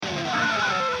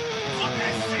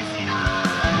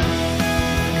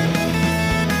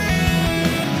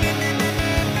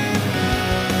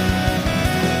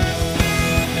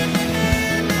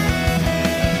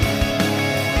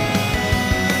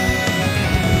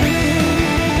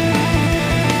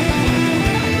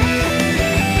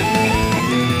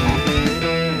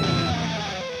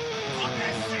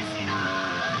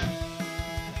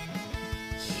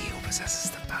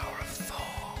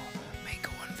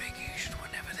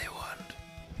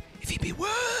be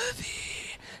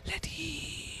worthy. Let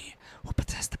he who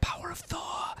possess the power of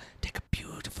Thor take a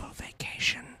beautiful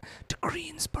vacation to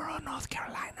Greensboro, North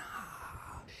Carolina.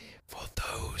 For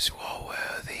those who are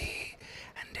worthy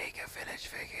and take a village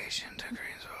vacation to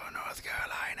Greensboro, North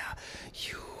Carolina,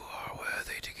 you are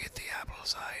worthy to get the apple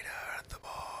cider at the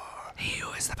bar. He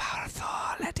who has the power of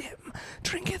Thor, let him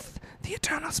drinketh the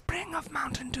eternal spring of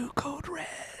Mountain Dew Code Red.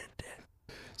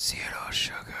 0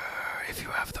 sugar if you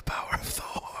have the power of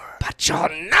Thor. But you're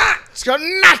not!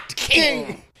 You're not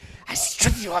king! I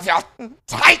strip you of your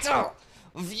title,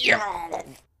 of your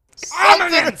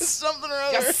armaments, Something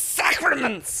or your other.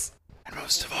 sacraments, and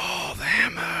most of all, the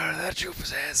hammer that you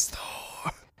possess,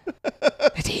 Thor.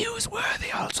 Let he who is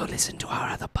worthy also listen to our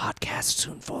other podcast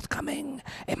soon forthcoming,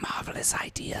 A Marvelous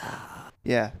Idea.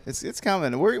 Yeah, it's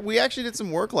coming. We actually did some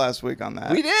work last week on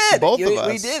that. We did. Both of us.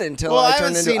 We did until well, I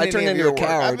haven't turned into seen I any turned of into your a work.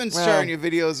 coward. I've been sharing you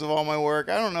videos of all my work.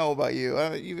 I don't know about you.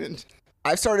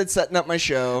 I've started setting up my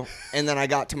show, and then I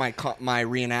got to my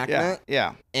reenactment.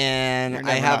 Yeah. And You're I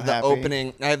never have not the happy.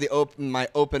 opening. I have my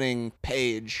opening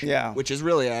page. Yeah. Which is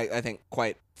really, I think,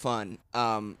 quite fun.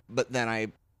 But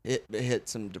then it hit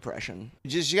some depression.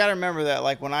 You got to remember that,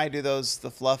 like when I do the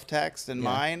fluff text in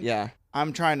mine, Yeah.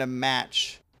 I'm trying to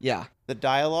match Yeah. the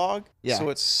dialogue, Yeah. so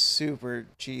it's super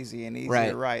cheesy and easy Right.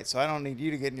 to write. So I don't need you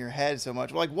to get in your head so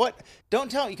much. Like what? Don't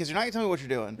tell me because you're not gonna tell me what you're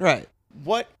doing. Right.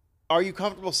 What are you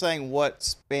comfortable saying? What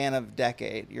span of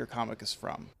decade your comic is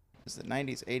from? Is it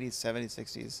 90s, 80s, 70s,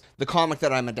 60s? The comic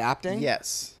that I'm adapting.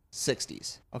 Yes.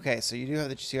 60s. Okay, so you do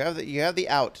have you have the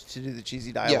out to do the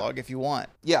cheesy dialogue if you want.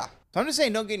 Yeah. So I'm just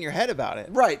saying, don't get in your head about it.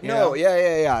 Right. you No. know?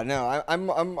 Yeah. No. I'm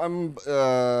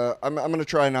gonna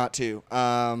try not to.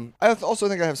 I also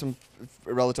think I have some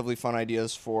relatively fun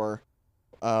ideas for,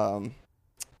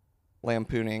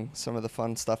 lampooning some of the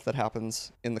fun stuff that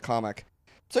happens in the comic.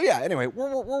 So yeah. Anyway,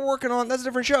 we're working on. That's a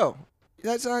different show.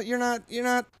 That's not you're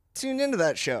not tuned into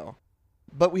that show,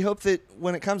 but we hope that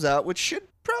when it comes out, which should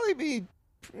probably be,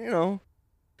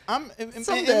 I'm in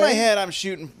Someday. my head. I'm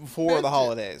shooting for the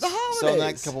holidays. The So in the holidays.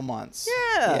 next couple months.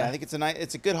 Yeah. Yeah, I think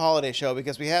it's a good holiday show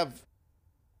because we have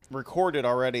recorded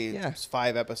already Yeah.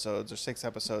 5 episodes or 6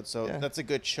 episodes. So Yeah. that's a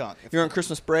good chunk. You're on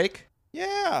Christmas break.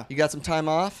 Yeah. You got some time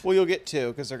off. Well, you'll get 2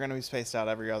 because they're going to be spaced out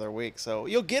every other week. So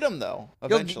you'll get them though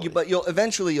eventually. You'll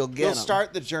eventually get You'll 'em.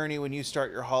 start the journey when you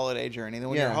start your holiday journey. Then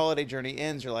when your Yeah. holiday journey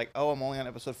ends, you're like, oh, I'm only on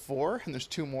episode 4, and there's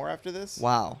 2 more after this.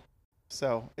 Wow.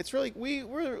 So it's really we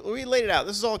laid it out.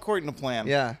 This is all according to plan.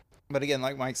 Yeah. But again,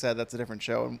 like Mike said, that's a different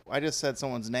show. And I just said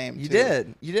someone's name. You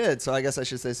too. did. So I guess I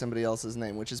should say somebody else's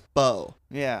name, which is Bo.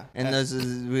 Yeah. And this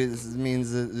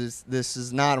means that this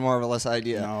is not a marvelous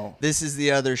idea. No. This is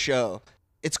the other show.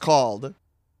 It's called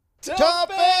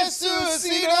Tope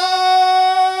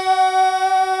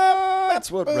Suicida! That's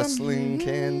what wrestling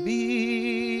can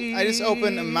be. I just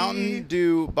opened a Mountain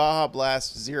Dew Baja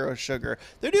Blast Zero Sugar.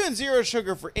 They're doing Zero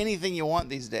Sugar for anything you want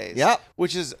these days. Yep.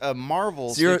 Which is a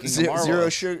marvel. Zero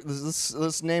Marvelous. sugar.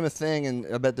 Let's name a thing, and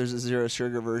I bet there's a zero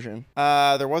sugar version.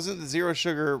 There wasn't the Zero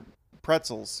Sugar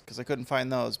pretzels because I couldn't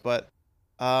find those, but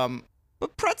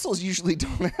But pretzels usually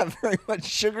don't have very much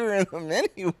sugar in them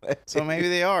anyway. so maybe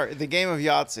they are. The game of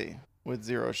Yahtzee with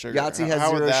Zero Sugar. Yahtzee has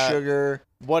How would zero that- sugar.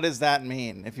 What does that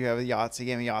mean if you have a Yahtzee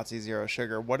game of Yahtzee Zero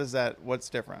Sugar? What is that? What's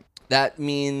different? That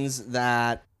means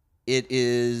that it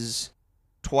is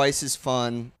twice as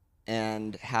fun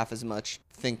and half as much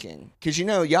thinking. Because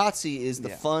Yahtzee is the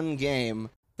Yeah. fun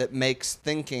game that makes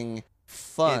thinking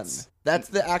fun. That's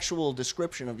the actual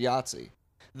description of Yahtzee.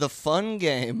 The fun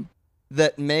game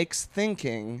that makes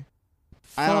thinking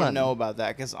fun. I don't know about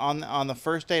that because on the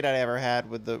first date I ever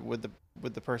had with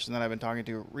the person that I've been talking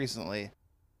to recently,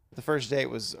 the first date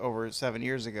was over 7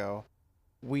 years ago.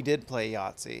 We did play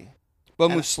Yahtzee. But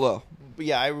And- move slow. But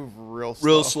yeah, I moved real slow.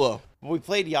 Real slow. We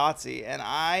played Yahtzee, and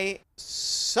I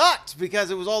sucked because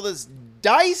it was all this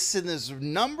dice and this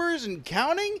numbers and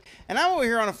counting. And I'm over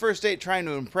here on a first date trying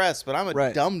to impress, but I'm a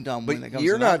Right. dum-dum when it But comes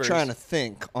you're to not numbers. trying to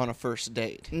think on a first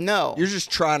date. No. You're just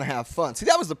trying to have fun. See,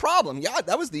 that was the problem. Yeah,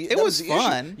 that was the. It that was the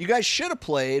fun. issue. You guys should have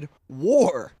played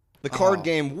War, the card Oh.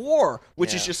 game War,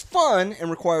 which is Yeah. just fun and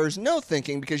requires no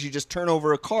thinking because you just turn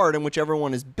over a card and whichever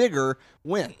one is bigger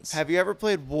wins. Have you ever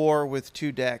played War with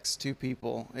 2 decks, 2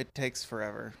 people? It takes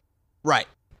forever. Right.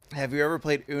 Have you ever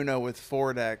played Uno with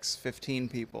 4 decks, 15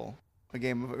 people? A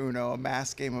game of Uno, a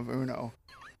mass game of Uno.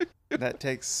 That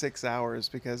takes 6 hours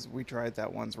because we tried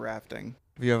that once rafting.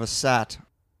 Have you ever sat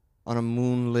on a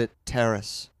moonlit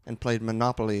terrace and played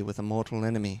Monopoly with a mortal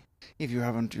enemy? If you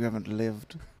haven't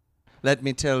lived. Let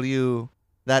me tell you,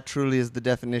 that truly is the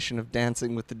definition of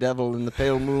dancing with the devil in the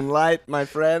pale moonlight, my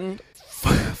friend.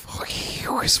 Fuck you.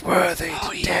 who is worthy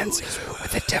to dance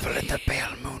with the devil in the pale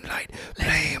moonlight.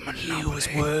 Play a Monopoly. He who is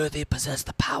worthy possess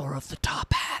the power of the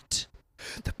top hat.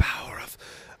 The power of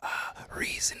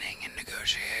reasoning and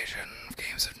negotiation of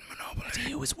games of Monopoly.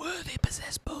 He who is worthy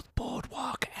possess both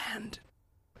Boardwalk and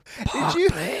Park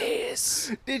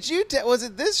Place. Was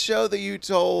it this show that you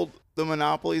told the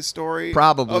Monopoly story?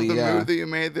 Probably, of the yeah. move that you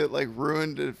made that like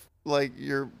ruined like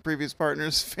your previous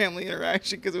partner's family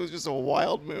interaction because it was just a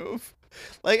wild move.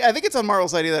 Like, I think it's on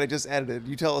Marvel's idea that I just edited.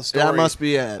 You tell a story That must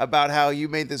be it. about how you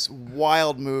made this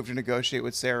wild move to negotiate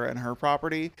with Sarah and her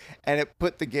property, and it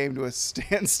put the game to a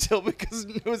standstill because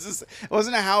it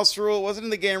wasn't a house rule, it wasn't in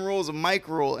the game rule, it was a mic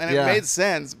rule, and Yeah. it made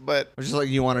sense, but... I was just like,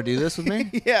 you want to do this with me?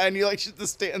 yeah, and you like shit the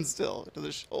standstill to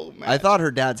the show, man. I thought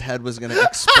her dad's head was going to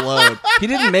explode. He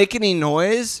didn't make any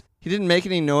noise. But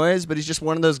he's just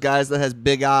one of those guys that has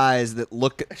big eyes that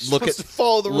look at to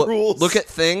follow the rules. Look at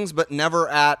things, but never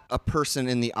at a person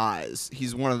in the eyes.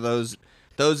 He's one of those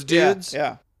dudes.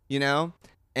 Yeah. You know,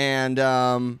 and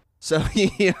so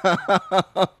he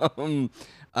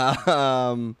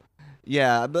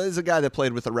yeah, but he's a guy that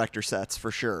played with erector sets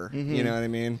for sure. Mhm. You know what I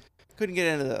mean? Couldn't get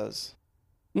into those.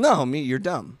 No, you're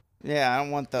dumb. Yeah, I don't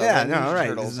want those. Yeah, Ninja no, right.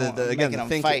 Turtles. Again, I'm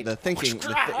the making thinking,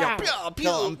 them fight. I'm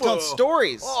telling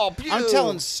stories. Oh, I'm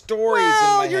telling stories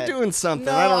Well, in my you're head. doing something.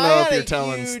 No, I don't know if had you're a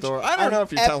telling huge, stories. I don't know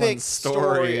if you're telling epic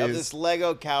story of stories. this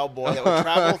Lego cowboy that would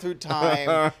travel through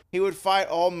time. He would fight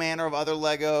all manner of other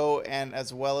Lego and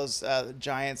as well as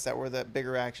giants that were the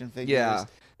bigger action figures. Yeah.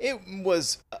 It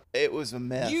was a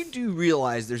myth. You do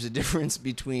realize there's a difference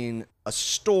between a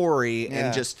story Yeah.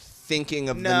 and just thinking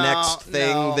of the No, next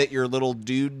thing no. that your little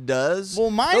dude does. Well,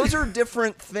 mine- those are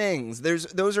different things. Those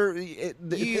are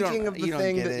thinking of the you don't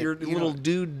thing get that it. your You little don't-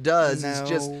 dude does is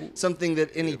just No. something that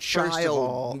any First of child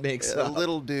all, makes a up.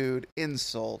 little dude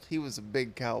insult. He was a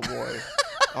big cowboy.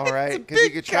 All right, big because he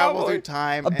could travel cowboy. through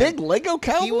time. A and big Lego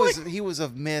cowboy. He was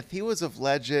of myth. He was of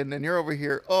legend, and you're over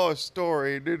here. Oh,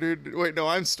 story. Wait, no,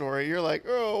 I'm story. You're like,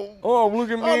 oh, Look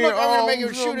at me! oh, look, I'm gonna make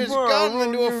him shoot his gun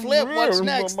and do a flip. What's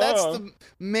next? That's the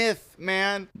myth,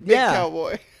 man. Big Yeah.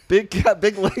 cowboy. Big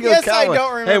Lego Yes, I cowboy.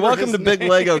 don't Hey, remember welcome his to Big name.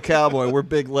 Lego Cowboy. We're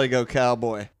Big Lego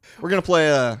Cowboy. We're gonna play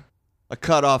a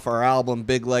cut off our album,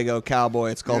 Big Lego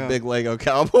Cowboy. It's called Yeah. Big Lego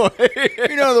Cowboy.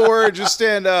 You know the word. Just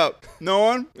stand up. No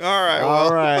one. All right. Well,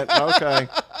 All right. Okay.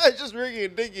 it's just Ricky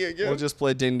and Dinky again. We'll just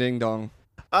play Ding Ding Dong.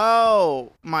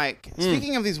 Oh, Mike.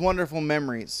 Speaking of these wonderful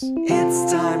memories.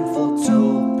 It's time for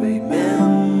Toby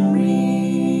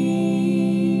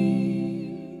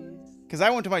Memories. Because I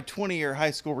went to my 20-year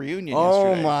high school reunion Oh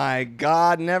yesterday. my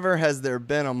God! Never has there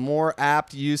been a more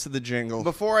apt use of the jingle.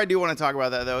 Before I do want to talk about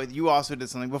that, though, you also did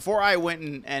something. Before I went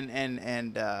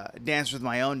and danced with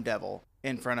my own devil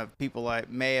in front of people I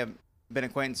may have been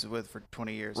acquaintances with for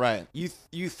 20 years. Right.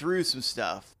 You threw some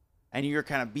stuff, and you're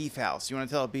kind of beef house. You want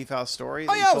to tell a beef house story?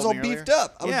 Oh that you yeah, I told was all me earlier? beefed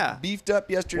up. I Yeah. was beefed up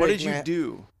yesterday. What did you man.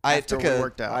 do I after took we a.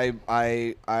 worked out?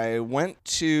 I went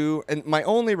to, and my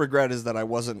only regret is that I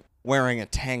wasn't wearing a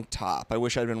tank top. I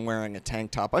wish I'd been wearing a tank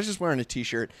top. I was just wearing a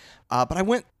t-shirt. But I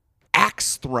went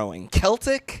axe throwing,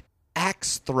 Celtic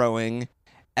axe throwing,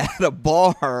 at a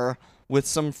bar with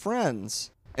some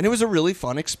friends, and it was a really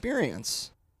fun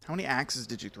experience. How many axes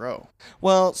did you throw?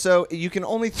 Well, so you can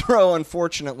only throw,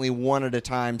 unfortunately, one at a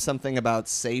time. Something about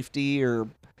safety or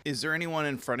Is there anyone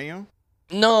in front of you?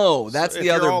 no, that's So the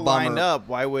if other you're all bummer. lined up,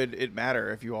 why would it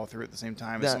matter if you all threw at the same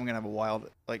time? Is That- someone gonna have a wild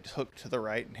like hook to the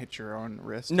right and hit your own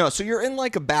wrist? No, so you're in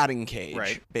like a batting cage,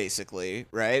 Right. basically,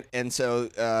 right? And so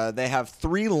they have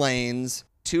 3 lanes.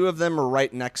 2 of them are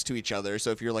right next to each other.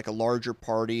 So if you're like a larger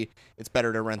party, it's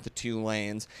better to rent the 2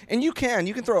 lanes. And you can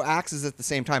throw axes at the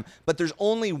same time, but there's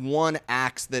only one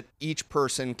axe that each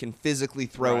person can physically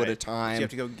throw at a Right. So time. you have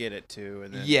to go get it too.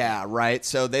 And then Yeah, right.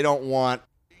 So they don't want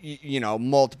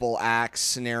multiple axe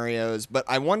scenarios, but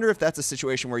I wonder if that's a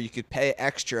situation where you could pay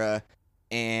extra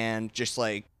and just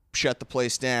like shut the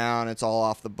place down, it's all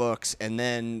off the books, and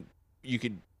then you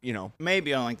could,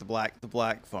 maybe on like the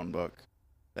black phone book.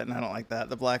 I don't like that.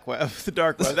 The black web, the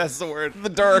dark web. That's the word. the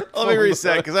dark. Let me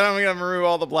reset because I don't think I'm gonna remove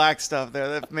all the black stuff there.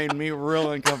 That made me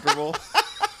real uncomfortable.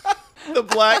 The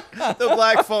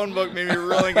black phone book made me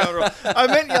really uncomfortable. I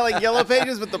meant like yellow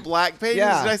pages, but the black pages.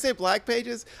 Yeah. Did I say black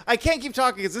pages? I can't keep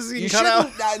talking because this is You getting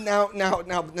cut shouldn't. out.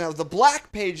 Now, the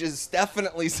black pages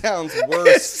definitely sounds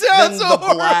worse sounds than the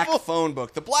black horrible. phone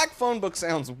book. The black phone book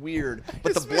sounds weird,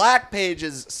 but It's the black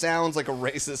pages sounds like a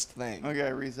racist thing.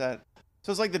 Okay, reset.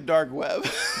 So it's like the dark web.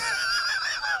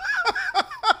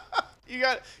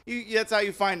 That's how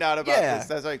you find out about Yeah. this.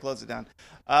 That's how you close it down.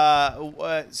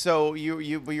 So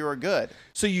you were good.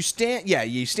 So you stand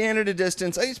at a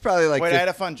distance. It's probably like Wait, I had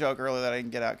a fun joke earlier that I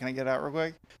didn't get out. Can I get out real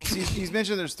quick? He's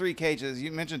mentioned there's 3 cages.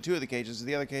 You mentioned 2 of the cages.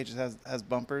 The other cages has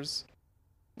bumpers,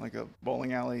 like a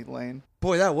bowling alley lane.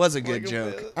 Boy, that was a good Like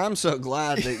a joke. bit. I'm so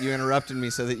glad that you interrupted me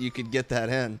so that you could get that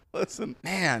in. Listen,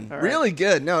 Man, All right. really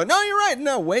good. No, you're right.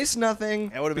 No, waste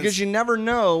nothing. It would've been Because you never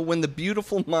know when the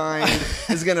beautiful mind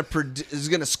is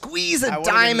gonna squeeze a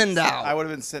diamond out. I would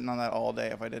have been sitting on that all day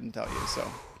if I didn't tell you. So,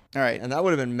 all right, And that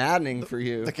would have been maddening for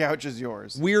you. the couch is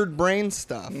yours. Weird brain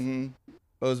stuff. Mm-hmm.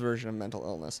 Bo's version of mental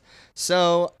illness.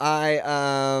 So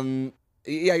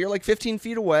you're like 15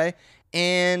 feet away,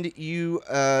 and you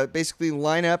basically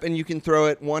line up, and you can throw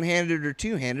it one-handed or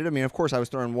two-handed. I mean, of course, I was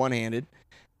throwing one-handed.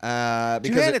 Because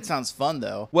Two-handed sounds fun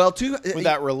though. well, With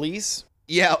that release.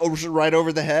 yeah, right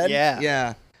over the head. Yeah.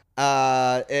 yeah.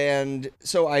 And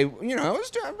so I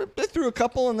threw a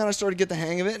couple, and then I started to get the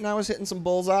hang of it, and I was hitting some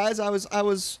bullseyes. I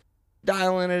was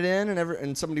dialing it in,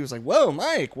 and somebody was like, "Whoa,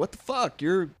 Mike, what the fuck?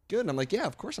 You're good." And I'm like, "Yeah,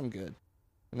 of course I'm good."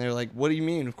 And they're like, "What do you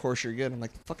mean? Of course you're good?" I'm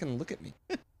like, "Fucking look at me.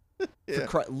 Yeah.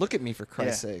 Look at me for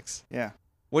Christ's sakes." Yeah.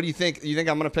 What do you think? You think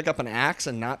I'm gonna pick up an axe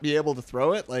and not be able to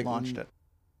throw it? Like Launched it.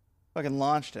 Fucking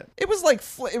launched it. It was like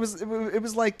it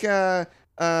was like a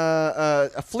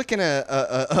flicking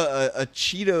a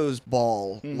Cheetos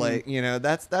ball. Mhm. Like,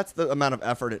 that's the amount of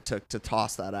effort it took to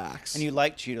toss that axe. And you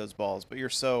like Cheetos balls, but you're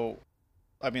so.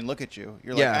 I mean, look at you.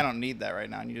 You're Yeah. like, I don't need that right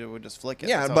now. And you would just flick it.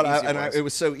 yeah, That's how but easy it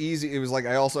was so easy. It was like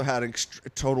I also had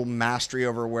total mastery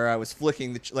over where I was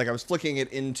flicking I was flicking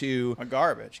it into a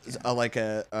garbage. can.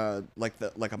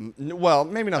 well,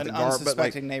 maybe not An the gar, but like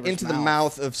unsuspecting neighbor's into the mouth.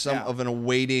 mouth of Yeah. of an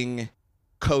awaiting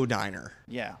co-diner.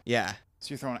 Yeah. Yeah. So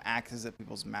you're throwing axes at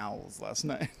people's mouths last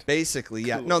night. Basically,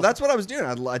 yeah. Cool. No, that's what I was doing.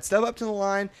 I'd step up to the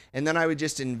line, and then I would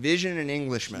just envision an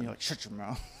Englishman. And you're like, shut your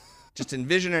mouth. Just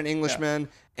envision an Englishman,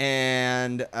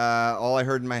 and all I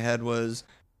heard in my head was,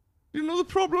 "Do you know the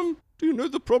problem? Do you know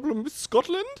the problem with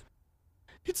Scotland?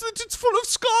 It's that it's full of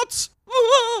Scots."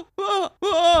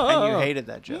 And you hated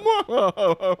that joke.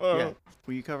 Yeah. Yeah.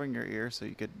 Were you covering your ear so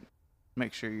you could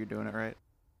make sure you're doing it right?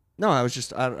 No, I was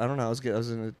just I don't know. I was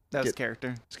getting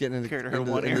Character. into Character had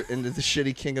one ear. into the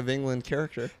shitty King of England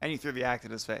character. And you threw the axe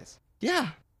at his face. Yeah.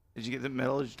 Did you get the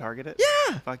middle? Did you target it?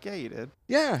 Yeah. Fuck yeah, you did.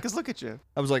 Yeah. Because look at you.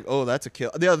 I was like, "Oh, that's a kill."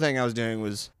 The other thing I was doing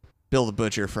was Bill the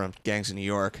Butcher from Gangs of New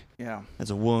York. Yeah. That's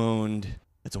a wound.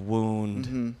 That's a wound.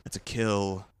 Mm-hmm. That's a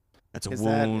kill. That's a Is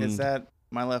wound. that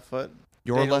my left foot?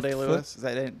 Your Daniel left Day-Lewis? foot? Is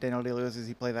that Daniel Day-Lewis? Does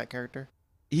he play that character?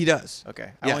 He does.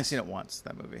 Okay. I've Yes. only seen it once,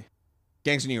 that movie.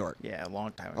 Gangs of New York. Yeah, a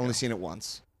long time ago. Only seen it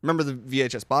once. Remember the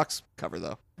VHS box cover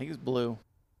though? I think it was blue.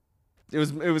 It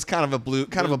was kind of a blue,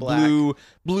 Blue,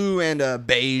 blue and a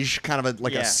beige, kind of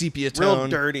Yeah. a sepia tone, Real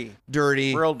dirty.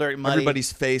 dirty, muddy.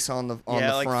 Everybody's face on the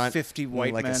like front, 50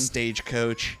 white like men. a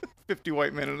stagecoach. 50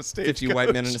 white men in a stage. 50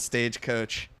 white men in a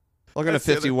stagecoach. Looking at That's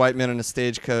the 50 other- white men in a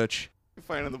stagecoach. You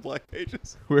find in the black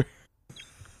pages. Where-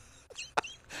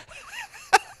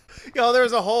 Yo,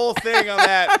 there's a whole thing on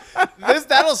that.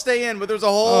 That'll stay in, but there's a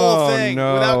whole Oh, thing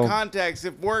no. without context.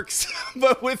 It works,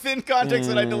 but within context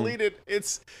that I deleted,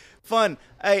 it's fun.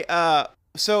 Hey,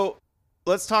 so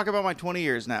let's talk about my 20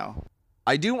 years now.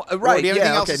 I do do right. you have anything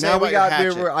Yeah. else to Okay. say Now we about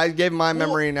your got. hatchet? I gave my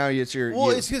memory. Now it's your.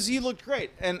 Well, you. it's because you looked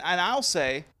great, and I'll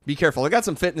say Be careful. I got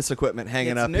some fitness equipment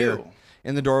hanging it's up new. here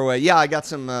in the doorway. Yeah, I got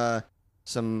some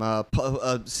system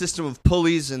of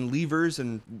pulleys and levers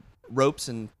and ropes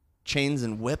and chains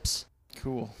and whips.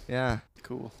 Cool, Yeah,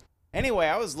 cool. Anyway,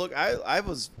 I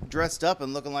was dressed up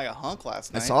and looking like a hunk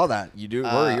last I night. saw that. You do.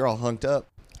 You're all hunked up.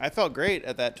 I felt great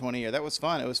at that 20 year. That was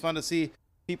fun. It was fun to see some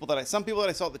people that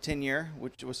I saw at the 10 year,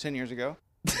 which was 10 years ago.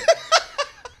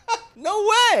 No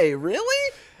way.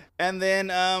 Really? And then,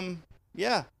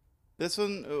 yeah, this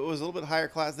one was a little bit higher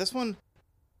class. This one,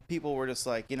 people were just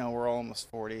like, we're all almost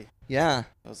 40. Yeah.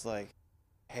 I was like,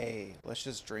 hey, let's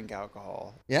just drink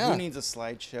alcohol. Yeah. Who needs a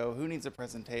slideshow? Who needs a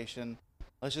presentation?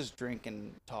 Let's just drink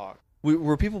and talk.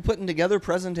 Were people putting together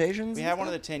presentations? We had one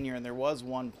of the 10 year, and there was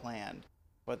one planned,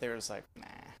 but they were just like, nah,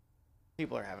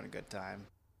 people are having a good time.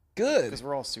 Good. Because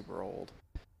we're all super old.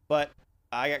 But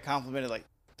I got complimented like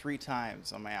 3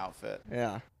 times on my outfit.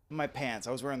 Yeah. My pants.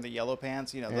 I was wearing the yellow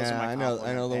pants. Those are Yeah. my I know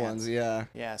compliment the pants. ones. Yeah.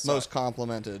 Yeah. So, Most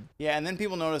complimented. yeah, and then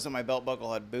people noticed that my belt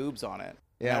buckle had boobs on it.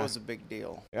 Yeah. That was a big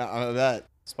deal. Yeah. I bet.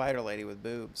 Spider lady with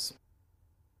boobs.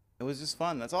 It was just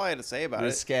fun. That's all I had to say about it.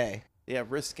 Risque. Yeah,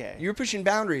 risque. You were pushing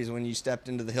boundaries when you stepped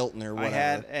into the Hilton or I whatever.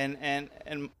 had,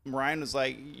 and Ryan was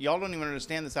like, y'all don't even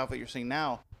understand this outfit you're seeing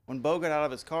now. When Bo got out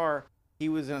of his car, he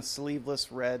was in a sleeveless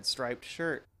red striped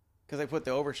shirt because I put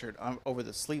the overshirt on over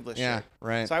the sleeveless Yeah, shirt.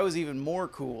 right. So I was even more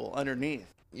cool underneath,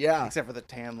 Yeah. except for the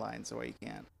tan line, so you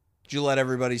can't. Did you let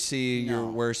everybody see your No.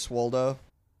 where's Swoldo?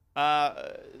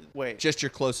 Wait. Just your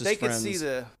closest They friends. could see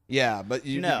the. Yeah, but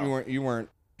No. you weren't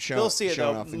showing. They'll see it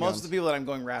showing though. off the Most guns. of the people that I'm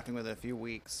going rafting with in a few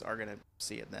weeks are gonna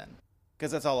see it then, because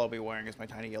that's all I'll be wearing is my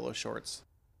tiny yellow shorts,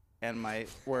 and my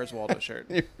Where's Waldo shirt.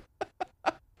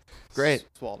 Great.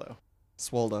 Swaldo.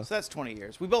 Swoldo. So that's 20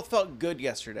 years. We both felt good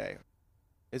yesterday,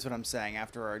 is what I'm saying,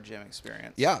 after our gym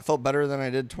experience. Yeah, it felt better than I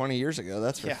did 20 years ago.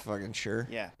 That's for Yeah. fucking sure.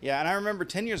 Yeah. And I remember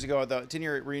 10 years ago at the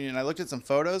 10-year reunion, I looked at some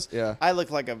photos. Yeah. I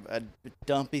looked like a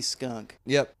dumpy skunk.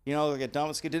 Yep. You know, like a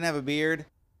dump skunk. Didn't have a beard.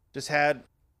 Just had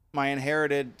my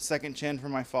inherited second chin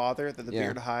from my father that the Yeah.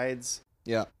 beard hides.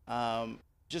 Yeah.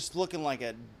 Just looking like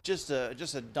a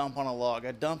dump on a log.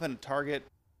 A dump in a Target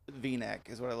V-neck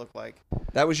is what I look like.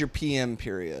 That was your PM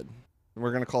period.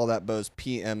 We're gonna call that Bo's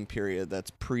PM period. That's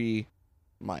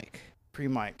pre-Mike.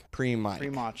 Pre-Mike. Pre-Mike.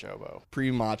 Pre-Macho Bo.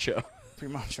 Pre-Macho.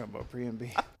 Pre-Macho Bo.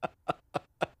 Pre-MB.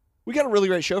 We got a really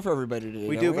great show for everybody today.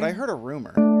 We don't do, but I heard a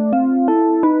rumor.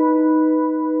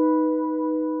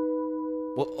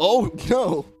 Well, oh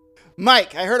no!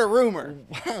 Mike, I heard a rumor.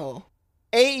 Wow.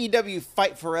 AEW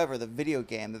Fight Forever, the video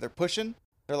game that they're pushing.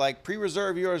 They're like,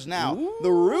 pre-reserve yours now.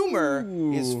 The rumor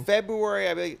is Ooh. February,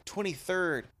 I believe,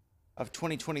 23rd of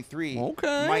 2023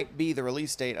 Okay. might be the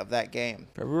release date of that game.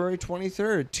 February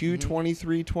 23rd,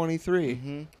 2/23/23.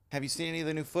 Mm-hmm. Have you seen any of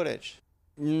the new footage?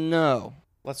 No.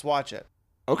 Let's watch it.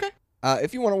 Okay.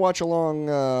 If you want to watch along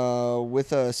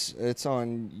with us, it's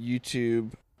on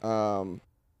YouTube.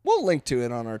 We'll link to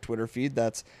it on our Twitter feed.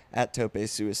 That's at Tope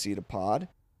Suicida Pod.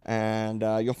 And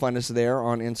you'll find us there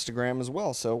on Instagram as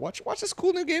well. So watch this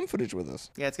cool new game footage with us.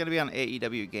 Yeah, it's going to be on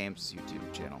AEW Games'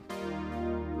 YouTube channel.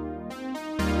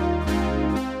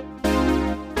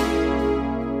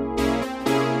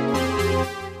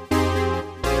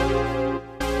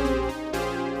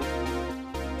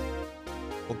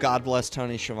 Well, God bless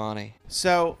Tony Schiavone.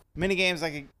 So, mini games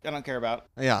I don't care about.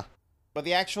 Yeah. But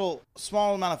the actual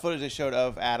small amount of footage they showed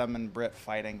of Adam and Britt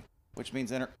fighting, which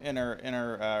means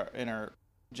intergender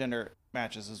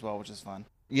matches as well, which is fun.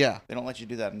 Yeah. They don't let you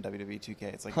do that in WWE 2K.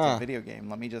 It's like Huh. it's a video game.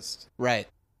 Let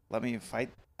me fight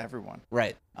everyone.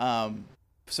 Right.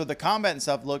 So the combat and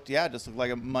stuff just looked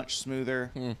like a much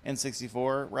smoother Hmm.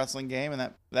 N64 wrestling game,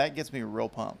 and that gets me real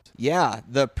pumped. Yeah.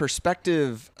 The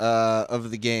perspective of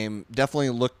the game definitely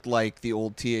looked like the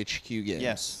old THQ games.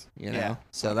 Yes. You know? Yeah.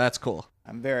 So that's cool.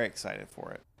 I'm very excited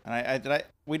for it. And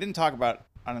we didn't talk about it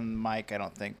on the mic, I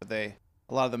don't think, but a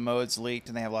lot of the modes leaked,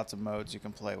 and they have lots of modes you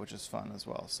can play, which is fun as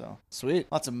well. So Sweet.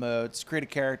 lots of modes. Create a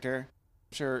character.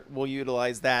 I'm sure we'll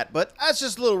utilize that. But that's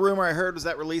just a little rumor I heard was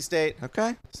that release date.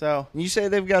 Okay. So You say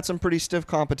they've got some pretty stiff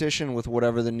competition with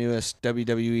whatever the newest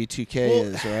WWE 2K Well,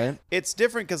 is, right? it's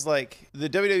different because like the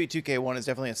WWE 2K one is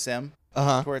definitely a sim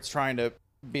Uh-huh. where it's trying to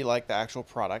be like the actual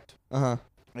product. Uh-huh.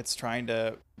 It's trying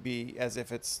to be as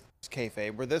if it's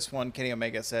kayfabe. Where this one, Kenny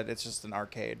Omega said it's just an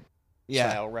arcade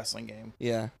style wrestling game.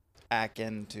 Yeah.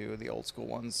 Akin to the old school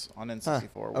ones on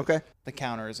N64 with Okay. the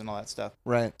counters and all that stuff.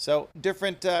 Right. So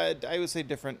different. I would say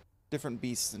different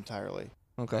beasts entirely.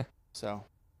 Okay. So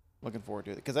looking forward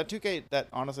to it because that 2K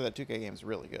honestly that 2K game is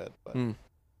really good. But Mm.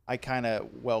 I kind of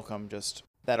welcome just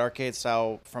that arcade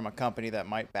style from a company that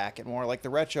might back it more. Like the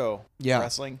retro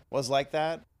wrestling was like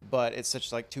that, but it's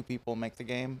such like two people make the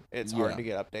game. It's hard Yeah. to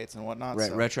get updates and whatnot. Right.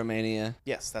 So. Retromania.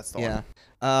 Yes, that's the Yeah.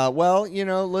 one. Well,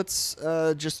 let's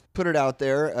just put it out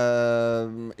there.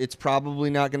 It's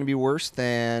probably not going to be worse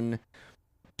than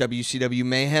WCW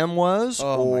Mayhem was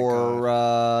Oh my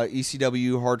or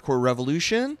ECW Hardcore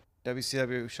Revolution.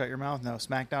 WCW Shut Your Mouth. No,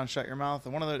 SmackDown Shut Your Mouth.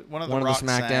 And one of the One of Rock the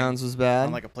SmackDowns was bad.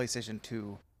 on like a PlayStation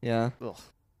 2. Yeah. Ugh,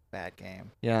 bad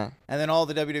game. Yeah. And then all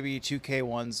the WWE 2K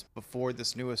ones before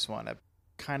this newest one have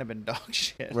kind of been dog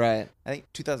shit. Right. I think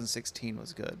 2016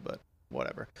 was good, but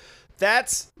whatever.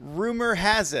 That's rumor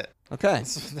has it. Okay.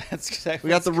 So that's exactly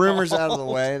We got what the it's rumors out of the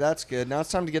called. way. That's good. Now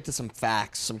it's time to get to some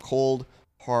facts, some cold,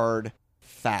 hard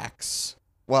facts.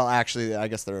 Well, actually, I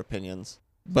guess they're opinions.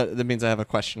 But that means I have a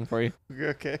question for you.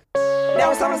 Okay. Now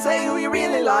it's time to say who you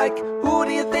really like. Who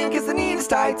do you think is the neatest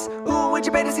tights? Who would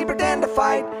you bet to see pretend to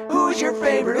fight? Who's your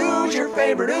favorite? Who's your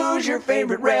favorite? Who's your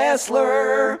favorite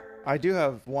wrestler? I do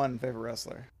have one favorite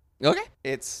wrestler. Okay.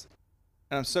 And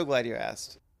I'm so glad you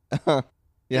asked.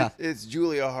 Yeah. It's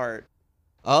Julia Hart.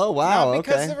 Oh, wow. Not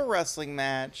because Okay. of a wrestling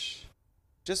match,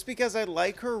 just because I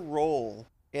like her role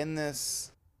in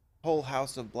this whole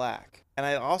House of Black. And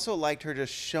I also liked her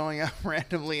just showing up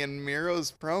randomly in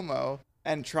Miro's promo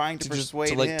and trying to persuade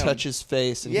to like him. touch his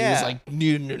face, and he was like,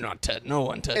 no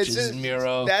one touches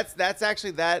Miro. That's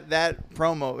actually that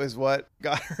promo is what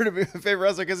got her to be my favorite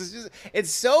wrestler, because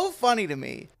it's so funny to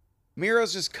me.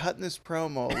 Miro's just cutting this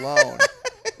promo alone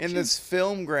in this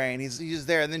film grain. He's just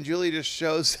there, and then Julia just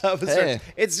shows up. And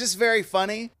it's just very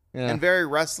funny and very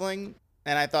wrestling.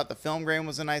 And I thought the film grain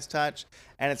was a nice touch,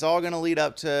 and it's all going to lead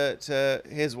up to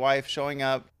his wife showing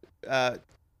up.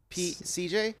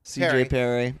 CJ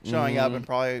Perry showing up and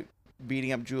probably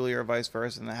beating up Julia or vice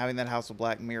versa, and then having that House of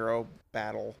Black Miro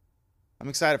battle. I'm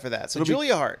excited for that. So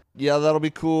Julia Hart. Yeah, that'll be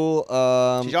cool.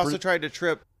 She also tried to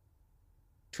trip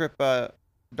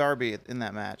Darby in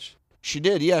that match. She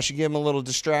did, yeah. She gave him a little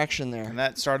distraction there. And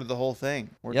that started the whole thing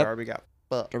where Darby got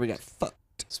fucked.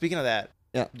 Speaking of that,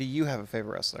 do you have a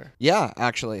favorite wrestler? Yeah,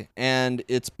 actually. And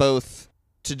it's both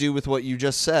to do with what you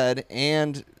just said,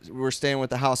 and we're staying with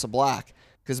the House of Black.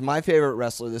 Because my favorite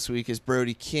wrestler this week is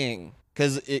Brody King.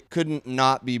 Because it couldn't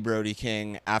not be Brody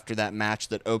King after that match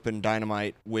that opened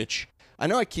Dynamite, which I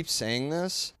know I keep saying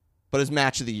this, but is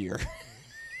match of the year.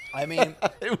 I mean,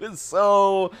 it was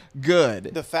so good.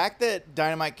 The fact that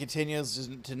Dynamite continues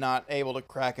to not able to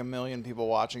crack 1 million people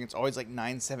watching, it's always like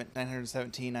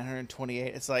 917,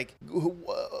 928. It's like,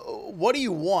 what do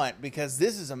you want? Because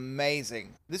this is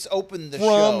amazing. This opened the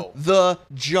show. From the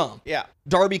jump. Yeah.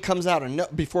 Darby comes out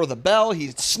before the bell.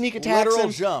 He sneak attacks Literal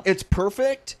him. jump. It's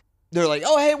perfect. They're like,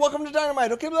 oh, hey, welcome to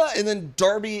Dynamite. Okay, blah. And then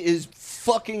Darby is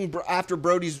fucking after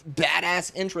Brody's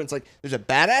badass entrance. Like, there's a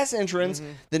badass entrance.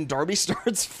 Then Darby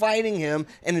starts fighting him,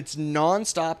 and it's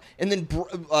nonstop. And then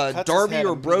Darby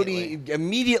or Brody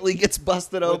immediately gets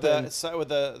busted open. With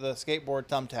the skateboard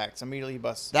thumbtacks. Immediately he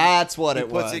busts. That's what it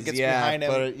was. Gets behind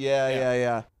him.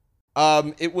 Yeah.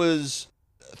 It was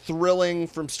thrilling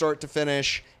from start to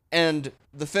finish, and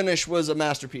the finish was a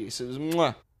masterpiece. It was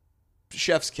mwah.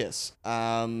 Chef's kiss.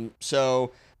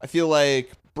 So I feel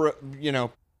like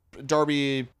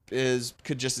Darby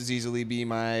could just as easily be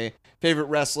my favorite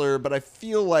wrestler, but I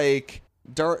feel like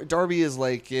Darby is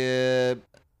like an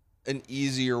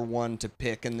easier one to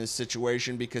pick in this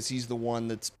situation because he's the one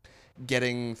that's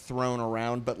getting thrown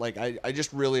around. But like I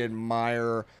just really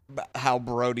admire how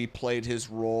Brody played his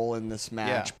role in this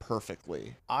match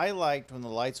perfectly. I liked when the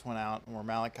lights went out and where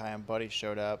Malachi and Buddy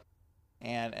showed up.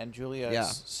 And Julia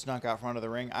snuck out front of the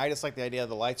ring. I just like the idea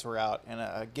the lights were out and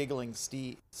a giggling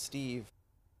Steve,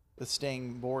 the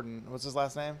Sting Borden. What's his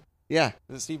last name? Yeah.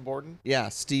 Is it Steve Borden? Yeah,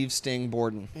 Steve Sting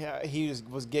Borden. Yeah, he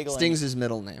was giggling. Sting's his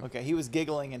middle name. Okay, he was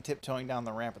giggling and tiptoeing down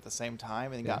the ramp at the same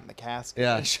time, and then got in the casket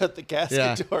and shut the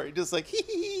casket door. He just like hee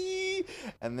hee,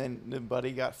 and then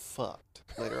Buddy got fucked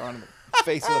later on in the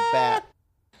face of the bat.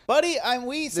 Buddy,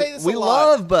 we say this a lot. We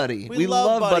love Buddy. We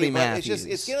love Buddy Matthews.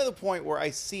 It's getting to the point where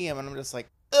I see him and I'm just like,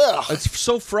 ugh. It's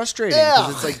so frustrating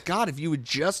because it's like, God, if you would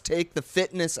just take the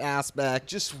fitness aspect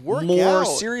just work more out.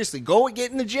 Seriously, go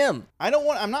get in the gym.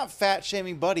 I'm not fat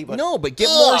shaming Buddy, but but get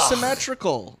more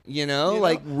symmetrical.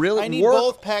 Like really. I need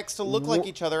both pecs to look like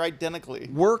each other identically.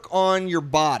 Work on your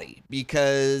body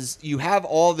because you have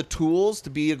all the tools to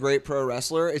be a great pro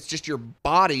wrestler. It's just your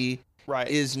body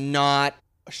is not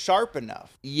sharp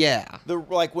enough. Yeah.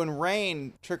 Like when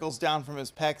rain trickles down from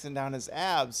his pecs and down his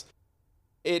abs,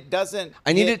 it doesn't.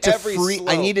 I need it to freeze.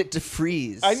 I need it to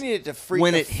freeze. I need it to freeze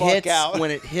when the it fuck hits out.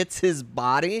 When it hits his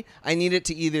body. I need it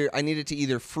to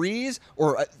either freeze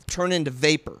or turn into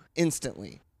vapor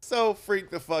instantly. So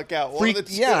freak the fuck out.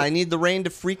 I need the rain to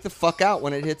freak the fuck out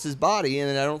when it hits his body,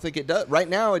 and I don't think it does. Right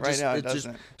now, it just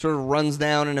sort of runs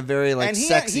down in a very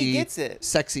sexy. He gets it.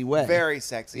 Sexy way. Very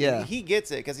sexy. Yeah. He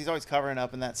gets it because he's always covering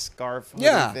up in that scarf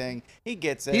thing. He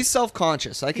gets it. He's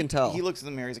self-conscious. I can tell. He looks in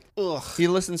the mirror. He's like, ugh. He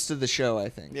listens to the show, I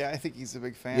think. Yeah, I think he's a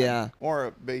big fan. Yeah. Or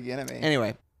a big enemy.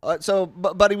 Anyway, so,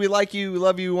 Buddy, we like you. We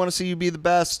love you. We want to see you be the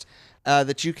best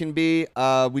that you can be.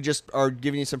 We just are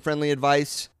giving you some friendly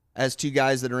advice. As two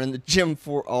guys that are in the gym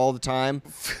for all the time,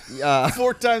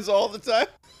 4 times all the time.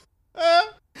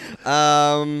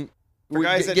 For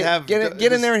guys that have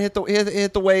get in there and hit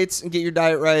the weights and get your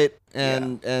diet right,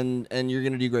 and you're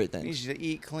gonna do great things. You need to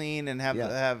eat clean and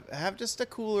have just a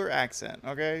cooler accent,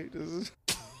 okay?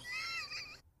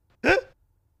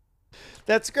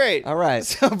 That's great. All right.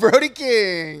 So Brody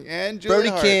King and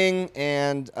Julia Hart. King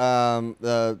and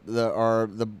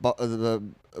the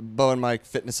Bo and Mike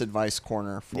fitness advice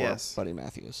corner for Buddy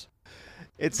Matthews.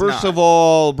 First of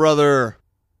all, brother,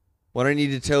 what I need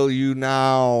to tell you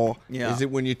now is that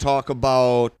when you talk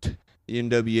about the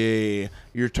NWA,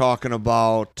 you're talking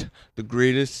about the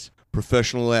greatest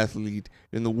professional athlete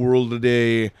in the world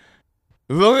today.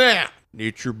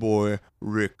 Nature Boy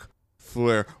Ric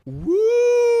Flair.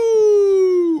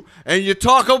 Woo! And you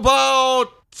talk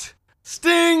about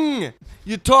Sting.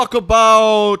 You talk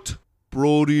about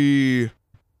Brody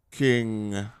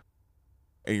King,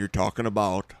 and you're talking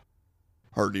about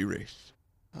Harley Race.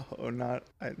 Oh, not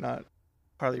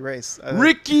Harley Race.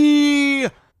 Ricky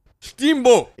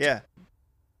Steamboat. Yeah.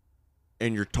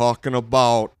 And you're talking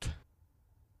about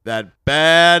that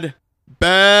bad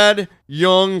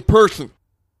young person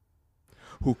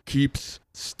who keeps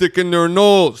sticking their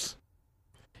nose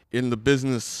in the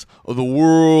business of the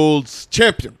world's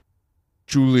champion,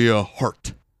 Julia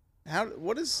Hart.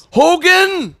 What is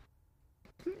Hogan!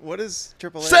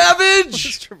 Triple A? Savage! What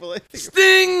is Triple A think of-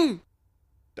 Sting!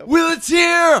 Will it's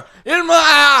here in my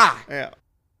eye! Yeah.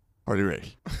 Harley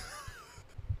Race.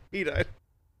 He died.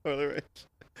 Harley Race.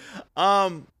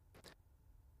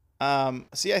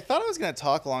 See, I thought I was gonna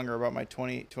talk longer about my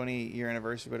 20 year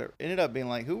anniversary, but it ended up being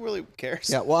like, who really cares?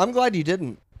 Yeah, well, I'm glad you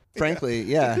didn't. Frankly,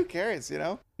 yeah. Who cares? You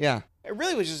know? Yeah. It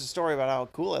really was just a story about how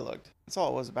cool I looked. That's all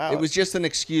it was about. It was just an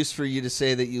excuse for you to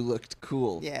say that you looked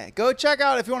cool. Yeah, go check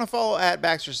out if you want to follow at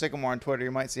Baxter Sycamore on Twitter.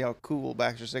 You might see how cool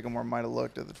Baxter Sycamore might have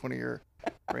looked at the 20-year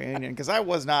reunion. Because I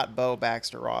was not Bo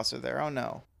Baxter Rosser there. Oh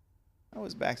no, I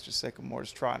was Baxter Sycamore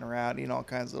just trotting around eating all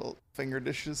kinds of little finger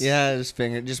dishes. Yeah,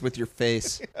 just with your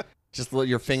face. Yeah. Just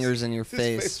your fingers in your His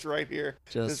face right here.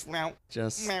 Just meow,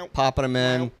 meow. popping them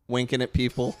in, Meow. winking at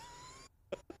people.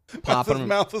 His Popping them,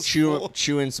 mouth was full.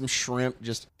 chewing some shrimp,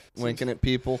 just winking at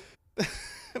people.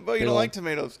 But you don't like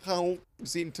tomatoes. Oh,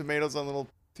 just eating tomatoes on little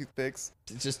toothpicks.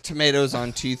 Just tomatoes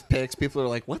on toothpicks. People are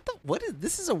like, what is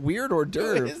this? Is a weird hors Who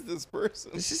d'oeuvre. is this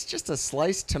person? This is just a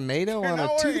sliced tomato They're on a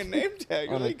not wearing a tooth. name tag.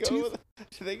 on a Do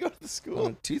they go to the school?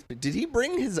 On a toothpick. Did he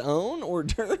bring his own hors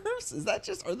d'oeuvres?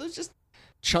 Are those just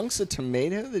chunks of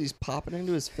tomato that he's popping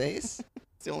into his face?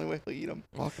 It's the only way he'll eat them.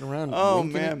 Walking around Oh,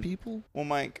 winking at man. people? Well,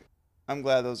 Mike, I'm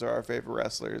glad those are our favorite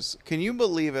wrestlers. Can you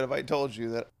believe it if I told you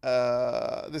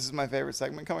that this is my favorite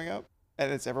segment coming up?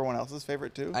 And it's everyone else's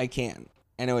favorite too? I can.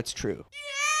 I know it's true.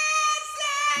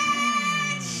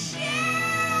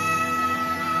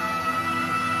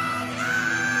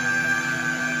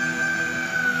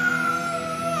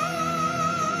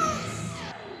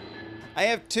 I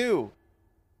have two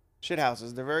shit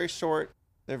houses. They're very short.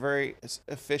 They're very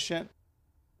efficient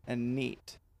and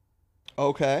neat.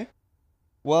 Okay.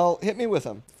 Well, hit me with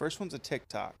them. The first one's a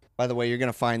TikTok. By the way, you're going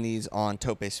to find these on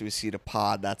Tope Suicida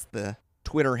Pod. That's the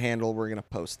Twitter handle we're going to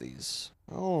post these.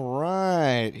 All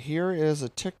right. Here is a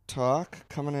TikTok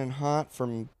coming in hot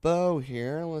from Bo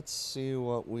here. Let's see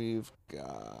what we've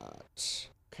got.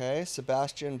 Okay,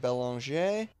 Sebastian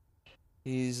Belanger.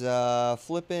 He's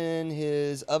flipping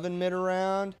his oven mitt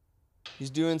around. He's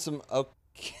doing some...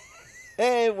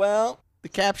 Okay, well, the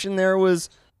caption there was,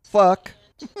 fuck.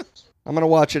 I'm going to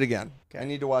watch it again. Okay. I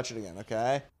need to watch it again,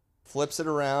 okay? Flips it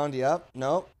around. Yep.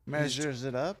 Nope. Measures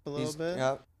it up a little bit.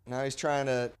 Yep. Now he's trying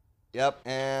to... Yep.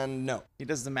 And no. He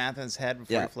does the math in his head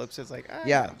before Yeah. he flips it. It's like,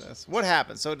 Yeah. got this. What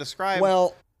happened? So describe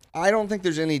Well, I don't think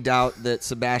there's any doubt that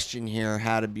Sebastian here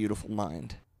had a beautiful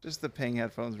mind. just the Ping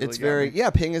headphones. Really It's got very... me. Yeah,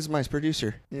 Ping is my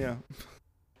producer. Yeah.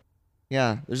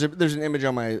 Yeah, there's an image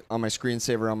on my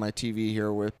screensaver on my TV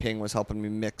here where Ping was helping me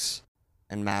mix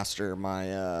and master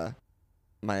my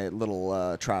my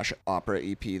little trash opera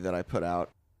EP that I put out.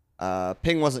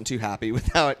 Ping wasn't too happy with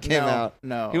how it came out.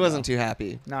 No, He wasn't too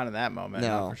happy. Not in that moment.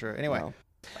 No, No, for sure. Anyway,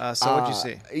 no. so what'd you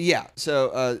see? Yeah,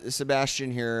 so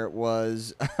Sebastian here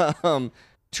was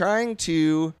trying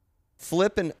to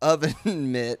flip an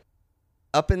oven mitt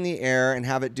up in the air and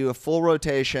have it do a full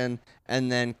rotation and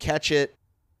then catch it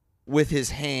with his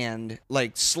hand,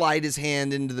 like slide his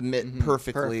hand into the mitt Mhm.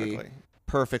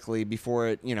 perfectly before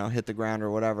it, hit the ground or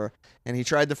whatever. And he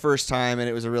tried the first time and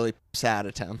it was a really sad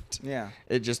attempt. Yeah.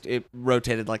 It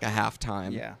rotated like a half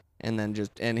time. Yeah. And then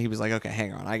and he was like, okay,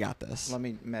 hang on, I got this. Let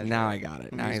me measure. Now it. I got it.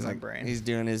 Let me Now use he's my like, brain. he's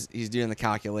doing the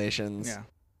calculations. Yeah.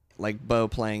 Like Bo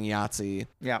playing Yahtzee.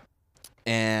 Yeah.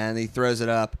 And he throws it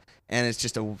up and it's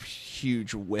just a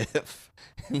huge whiff.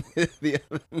 The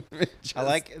oven mitt I just-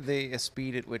 like the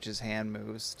speed at which his hand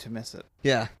moves to miss it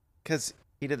Yeah, because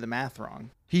he did the math wrong.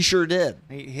 he sure did.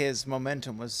 His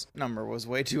momentum number was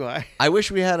way too high. I wish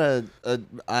we had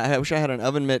I wish I had an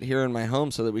oven mitt here in my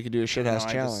home so that we could do a shithouse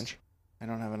challenge. I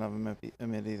don't have an oven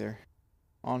mitt either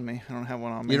on me. I don't have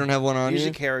one on me. You don't have one I on usually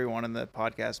you? carry one in the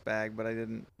podcast bag, but I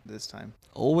didn't this time.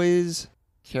 Always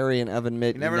carry an oven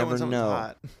mitt. You never know when something's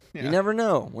hot. Yeah. You never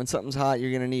know when something's hot.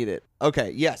 You're gonna need it.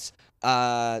 Okay. Yes.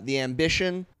 The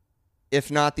ambition,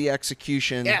 if not the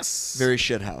execution. Yes. Very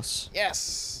shithouse.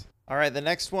 Yes. All right. The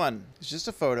next one is just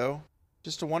a photo,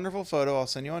 just a wonderful photo. I'll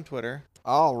send you on Twitter.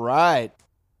 All right.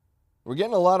 We're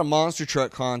getting a lot of monster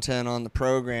truck content on the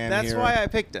program That's here. why I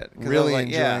picked it. 'cause I was Really like,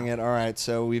 enjoying it. All right,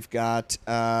 so we've got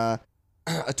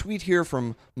a tweet here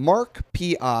from Mark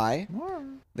P.I.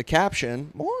 The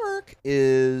caption, Mark,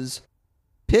 is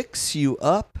picks you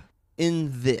up in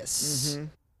this. Mm-hmm.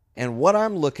 And what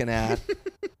I'm looking at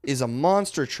is a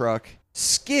monster truck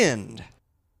skinned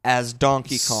as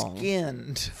Donkey Kong.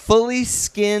 Skinned. Fully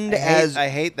skinned as I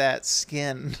hate that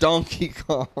skin. Donkey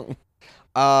Kong.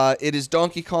 It is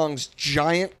Donkey Kong's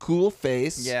giant cool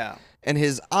face. Yeah. And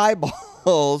his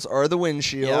eyeballs are the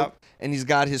windshield. Yep. And he's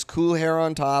got his cool hair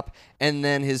on top, and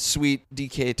then his sweet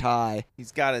DK tie.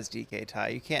 He's got his DK tie.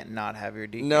 You can't not have your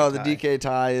DK No, tie. the DK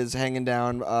tie is hanging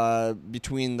down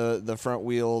between the front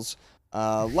wheels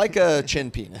like a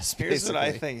chin penis. Here's what I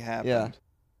basically. think happened. Yeah.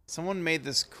 Someone made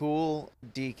this cool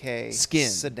DK Skin.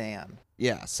 sedan.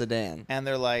 Yeah, sedan. And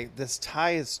they're like, this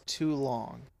tie is too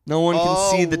long. No one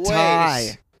can see the wait.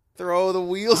 tie. Throw the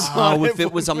wheels Oh, on it. if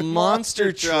it was a with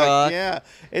monster truck. Yeah,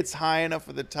 it's high enough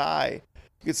for the tie.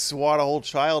 You could swat a whole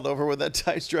child over with that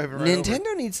tie's driving right over.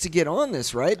 Nintendo needs to get on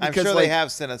this, right? I'm sure they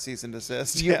have sent a cease and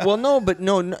desist. You, Yeah. Well, no, but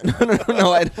no.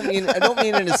 I don't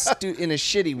mean in a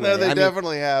shitty way. No, they I mean,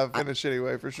 definitely have in a shitty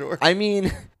way for sure. I mean,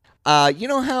 you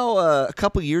know how a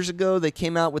couple years ago they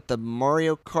came out with the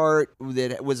Mario Kart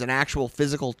that was an actual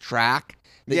physical track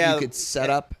that Yeah, you could set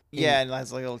up. Yeah, and it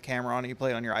has like a little camera on it. You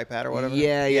play it on your iPad or whatever.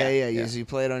 Yeah. So you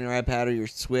play it on your iPad or your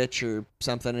Switch or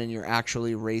something, and you're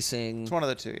actually racing It's one of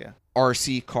the two, yeah.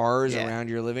 RC cars Yeah. around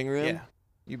your living room. Yeah.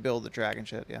 You build the track and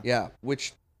shit, yeah. Yeah,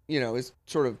 which is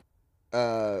sort of,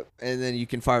 and then you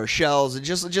can fire shells, and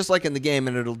just like in the game,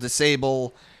 and it'll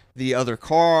disable the other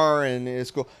car, and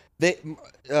it's cool.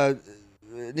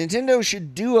 Nintendo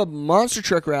should do a monster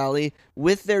truck rally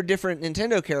with their different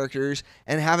Nintendo characters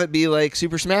and have it be like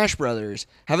Super Smash Brothers.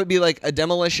 Have it be like a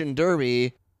Demolition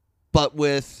Derby, but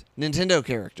with Nintendo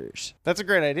characters. That's a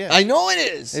great idea. I know it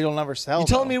is. It'll never sell. You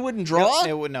telling though. me it wouldn't draw?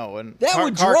 It would, no, it wouldn't. That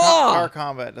would car, draw. Car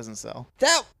combat doesn't sell.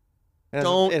 That It hasn't-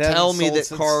 don't it hasn't tell me sold that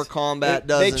since- car combat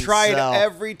doesn't They tried sell.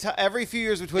 every few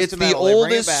years with It's Twisted the Metal. They bring it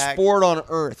oldest back. sport on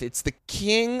earth. It's the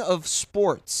king of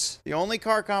sports. The only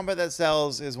car combat that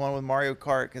sells is one with Mario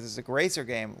Kart because it's a racer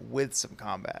game with some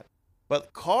combat.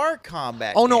 But car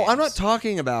combat. Oh no, I'm not games-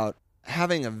 talking about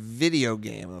having a video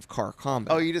game of car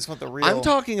combat. Oh, you just want the real. I'm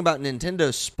talking about Nintendo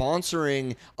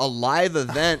sponsoring a live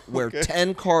event where Okay.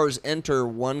 10 cars enter,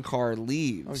 1 car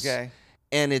leaves. Okay.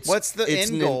 And it's What's the it's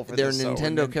end goal for they're this, though?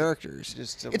 Nintendo Nint- characters.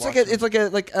 Just to It's watch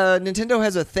like them. Nintendo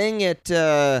has a thing at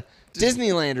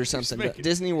Disneyland or something, make it-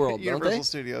 Disney World, don't Universal they?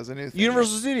 Studios, a new thing.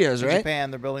 Universal Studios, In right?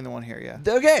 Japan, they're building the one here,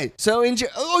 yeah. Okay, so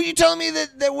you telling me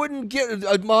that wouldn't get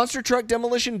a monster truck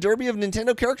demolition derby of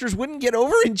Nintendo characters wouldn't get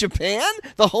over in Japan,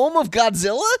 the home of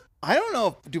Godzilla? I don't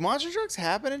know. Do monster trucks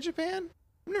happen in Japan?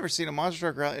 I've never seen a monster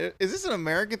truck rally. Is this an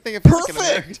American thing? It feels like an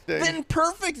American Perfect. thing. Then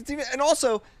perfect. It's even- And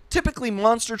also, typically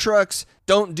monster trucks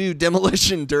don't do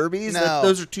demolition derbies. No.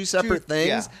 Those are two separate things.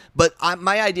 yeah. But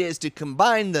my idea is to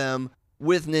combine them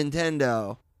with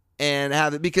Nintendo and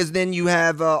have it, because then you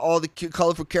have all the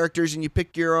colorful characters and you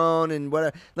pick your own and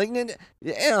whatever. Like, Nintendo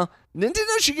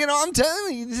should get on. I'm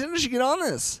telling you, Nintendo should get on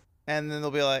this. And then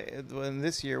they'll be like, and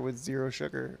this year with Zero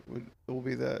Sugar will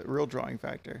be the real drawing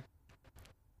factor.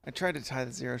 I tried to tie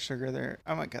the Zero Sugar there.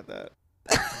 I might cut that.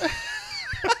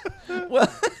 Well,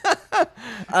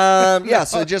 yeah.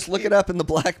 So just look it up in the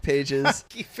black pages.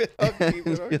 Keep it up. Keep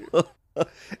it up. No,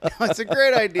 it's a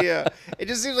great idea. It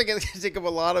just seems like it's going to take up a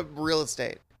lot of real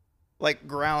estate. Like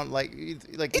ground, like you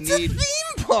It's need. a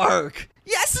theme park.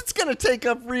 Yes, it's gonna take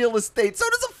up real estate. So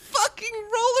does a fucking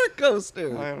roller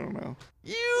coaster. I don't know.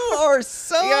 You are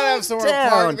so You gotta have somewhere to down.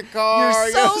 park the car, you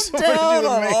You're gotta have so somewhere to do down the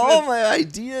on all maintenance. my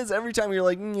ideas. Every time you're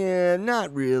like, yeah,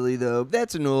 not really though.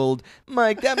 That's an old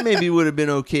Mike. That maybe would have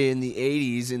been okay in the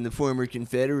 '80s in the former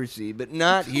Confederacy, but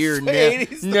not here now.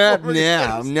 80s, the Not former now.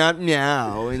 Confederacy. Not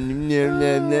now. And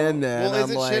Well, is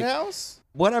I'm it like, Shithouse?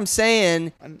 what I'm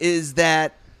saying is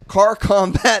that car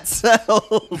combat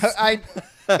sells.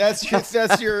 That's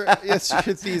your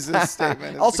thesis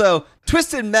statement. Also,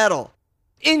 Twisted Metal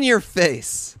in your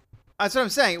face. That's what I'm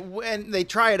saying. And they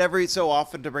try it every so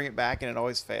often to bring it back, and it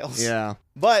always fails. Yeah.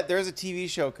 But there's a TV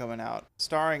show coming out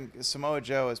starring Samoa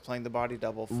Joe as playing the body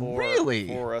double Really?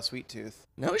 for Sweet Tooth.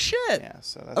 No shit. Yeah,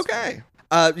 so that's Okay.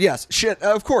 funny. Yes. Shit.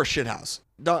 Of course, Shithouse.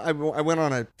 I went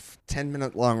on a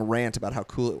 10-minute long rant about how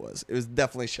cool it was. It was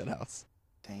definitely Shithouse.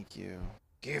 Thank you.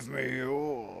 Give me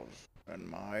yours and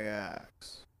my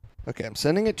axe. Okay, I'm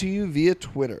sending it to you via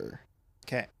Twitter.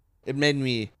 Okay. It made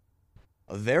me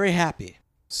very happy.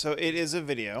 So it is a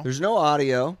video. There's no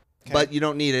audio, Okay. but you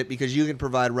don't need it because you can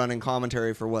provide running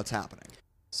commentary for what's happening.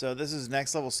 So this is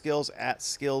next level skills at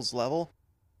skills level.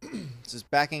 This is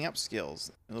backing up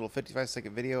skills. A little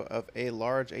 55-second video of a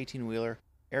large 18-wheeler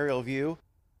aerial view.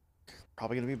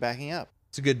 Probably going to be backing up.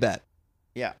 It's a good bet.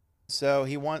 Yeah. So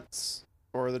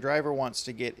the driver wants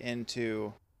to get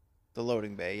into the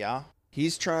loading bay, yeah?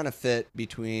 He's trying to fit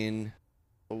between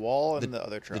The wall and the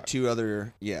other the truck. two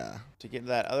other, yeah. To get to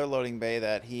that other loading bay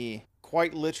that he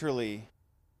quite literally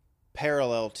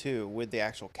parallel to with the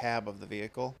actual cab of the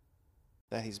vehicle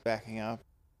that he's backing up.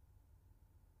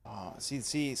 Oh, see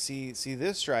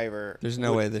this driver. There's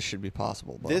no way this should be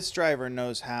possible. Bob. This driver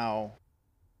knows how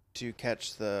to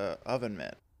catch the oven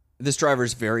mitt. This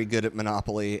driver's very good at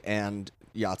Monopoly and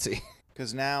Yahtzee.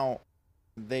 Because now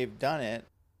they've done it,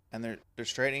 and they're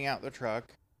straightening out the truck.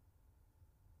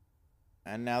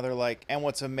 And now they're like, and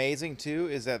what's amazing too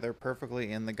is that they're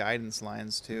perfectly in the guidance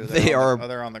lines too. They're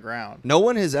on the ground. No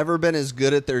one has ever been as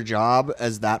good at their job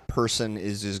as that person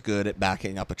is as good at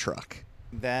backing up a truck.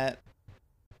 That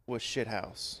was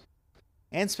shithouse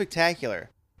and spectacular.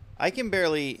 I can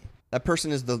barely. That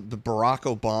person is the Barack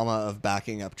Obama of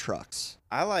backing up trucks.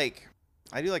 I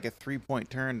do like a 3-point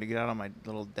turn to get out on my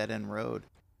little dead end road,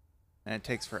 and it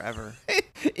takes forever.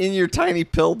 In your tiny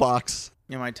pillbox.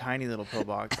 In my tiny little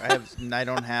pillbox, I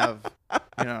don't have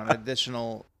an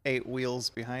additional 8 wheels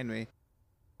behind me.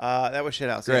 That was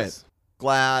shithouse. Great. Yes.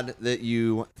 Glad that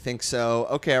you think so.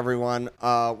 Okay, everyone.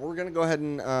 We're going to go ahead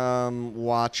and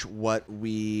watch what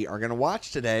we are going to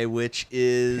watch today, which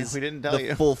is We didn't tell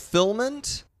you.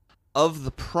 fulfillment of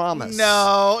the promise.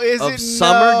 No, is of it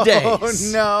summer no,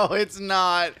 days. No, it's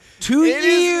not. 2 It is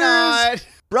years, not.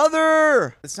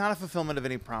 brother. It's not a fulfillment of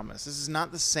any promise. This is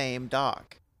not the same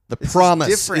doc. The This is promise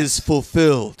different. is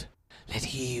fulfilled. Let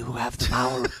he who have the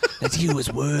power, let he who is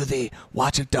worthy,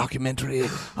 watch a documentary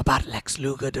about Lex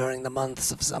Luger during the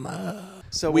months of summer.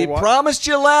 So We we're promised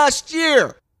you last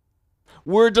year.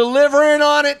 We're delivering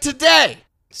on it today.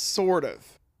 sort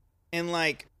of in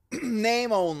like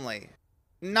name only,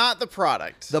 not the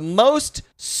product, The most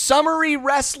summery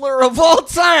wrestler of all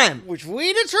time. which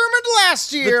we determined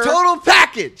last year. The total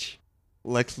package.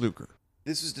 Lex Luger.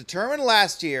 This was determined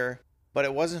last year, but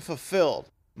it wasn't fulfilled.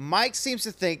 Mike seems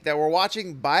to think that we're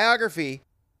watching Biography,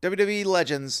 WWE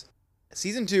Legends,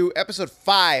 Season 2, Episode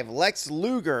 5, Lex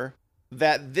Luger,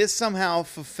 that this somehow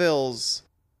fulfills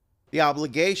the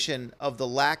obligation of the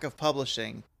lack of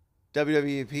publishing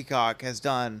WWE Peacock has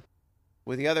done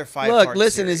with the other 5 Look,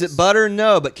 listen, is it butter?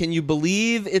 No, but can you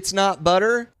believe it's not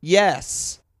butter?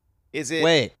 Yes. Is it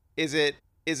Wait. Is it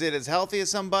as healthy as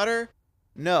some butter?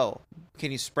 No.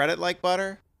 Can you spread it like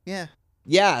butter? Yeah.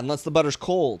 Yeah, unless the butter's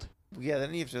cold. Yeah,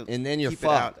 then you have to And then you're keep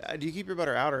fucked. it out. Do you keep your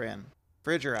butter out or in?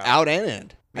 Fridge or out? Out and in.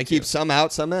 Me I keep too. some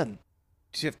out, some in.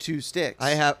 Do you have 2 sticks?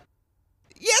 I have...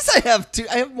 Yes, I have two.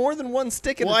 I have more than one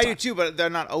stick at Well, a I time. do too, but they're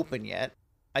not open yet.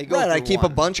 I go Right, I through keep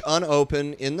one. a bunch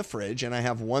unopened in the fridge, and I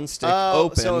have one stick Oh,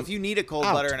 open. so if you need a cold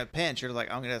out. butter in a pinch, you're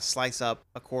like, I'm gonna slice up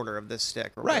a quarter of this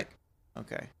stick. real Right. quick.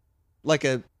 Okay.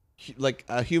 like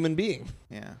a human being.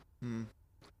 Yeah.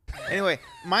 Anyway,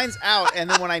 mine's out, and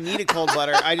then when I need a cold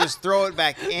butter, I just throw it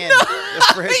back in the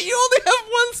fridge. You only have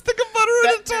one stick of butter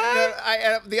at a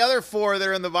time. The other 4 that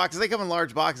are in the boxes, they come in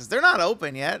large boxes. They're not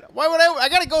open yet. Why would I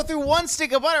gotta go through one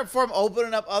stick of butter before I'm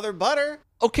opening up other butter?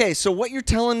 Okay, so what you're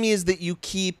telling me is that you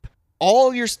keep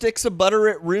all your sticks of butter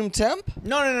at room temp?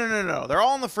 No. They're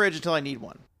all in the fridge until I need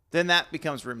one. Then that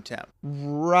becomes room temp.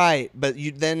 Right, but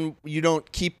you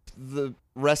don't keep the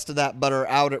rest of that butter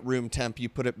out at room temp. You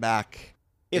put it back.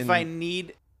 If I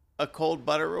need a cold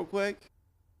butter real quick,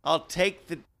 I'll take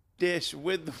the dish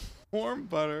with the warm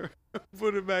butter,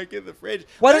 put it back in the fridge.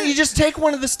 Why don't you just take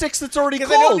one of the sticks that's already cold?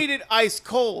 Because I don't need it ice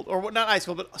cold, or not ice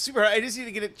cold, but super hot. I just need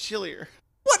to get it chillier.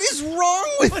 What is wrong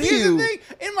with But you? here's the thing: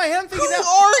 in my head, I'm Who thinking,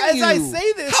 now, are as you? I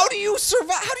say this, How do you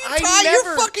survive? How do you I tie your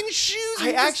never- fucking shoes?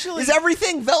 I actually- Is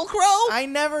everything Velcro? I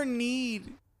never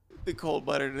need the cold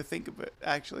butter to think of it.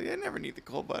 Actually, I never need the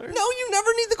cold butter. No, you never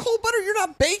need the cold butter. You're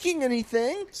not baking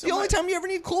anything. So the only time you ever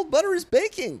need cold butter is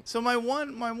baking. So my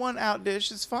one out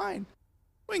dish is fine.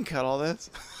 We can cut all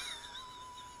this.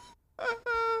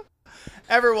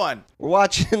 Everyone, We're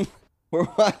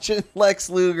watching Lex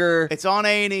Luger. it's on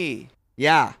A&E.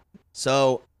 Yeah.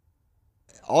 So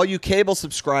all you cable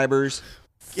subscribers,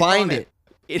 Get on find it.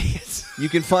 Idiots. You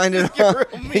can find it You're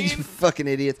on real mean. you fucking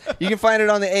idiots. You can find it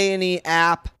on the A&E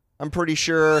app, I'm pretty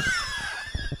sure.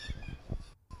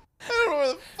 I don't know where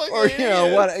the fuck Or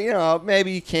it is.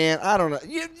 maybe you can't. I don't know.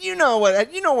 You know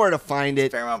where to find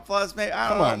it. Paramount Plus, maybe. I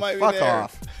don't Come know. on, it might fuck be there.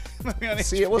 off. Might be on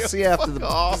See, we'll HBO. see after Fuck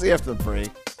off. the break.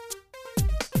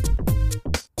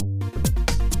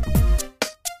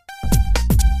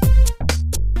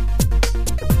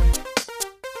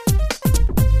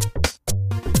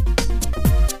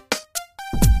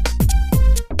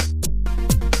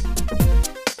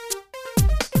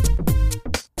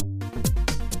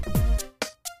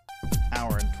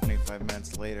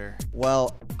 Terminator.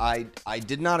 Well, I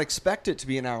did not expect it to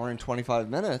be an hour and 25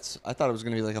 minutes. I thought it was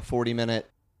going to be like a 40-minute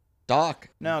doc.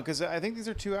 No, because I think these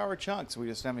are 2-hour chunks. We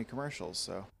just don't have any commercials,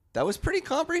 so. That was pretty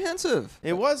comprehensive.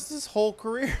 It was his whole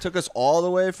career. Took us all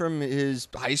the way from his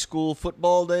high school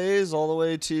football days all the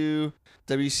way to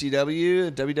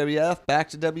WCW, WWF, back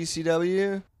to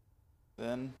WCW.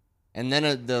 Then And then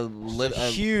a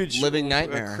huge living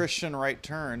nightmare. A Christian right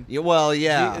turn. Yeah, well,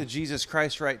 yeah. A Jesus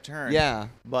Christ right turn. Yeah.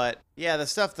 But yeah, the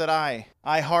stuff that I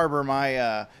harbor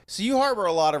my so you harbor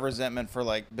a lot of resentment for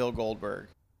like Bill Goldberg.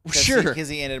 Sure. Because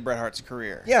he ended Bret Hart's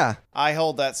career. Yeah. I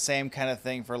hold that same kind of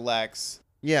thing for Lex.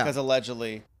 Yeah. Because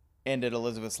allegedly ended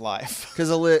Elizabeth's life. Because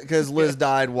Liz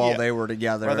died while Yeah. they were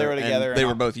together. While they were together And they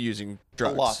and were both using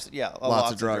drugs.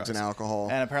 Lots of drugs and alcohol.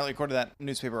 And apparently, according to that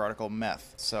newspaper article,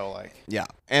 meth. So like. Yeah.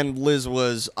 And Liz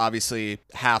was obviously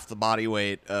half the body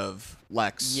weight of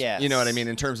Lex. Yes. You know what I mean?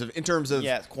 In terms of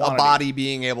Yes, a quantity. body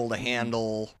being able to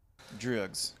handle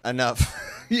Drugs.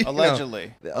 enough. you know.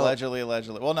 Allegedly. Oh. Allegedly.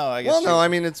 Well, no, I guess. Well, no, I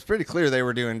mean, it's pretty clear they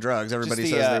were doing drugs. Everybody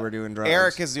says they were doing drugs.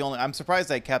 Eric is the only. I'm surprised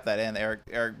they kept that in.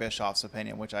 Eric Bischoff's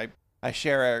opinion, which I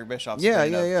share Eric Bischoff's Yeah,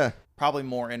 opinion. yeah. Probably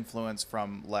more influence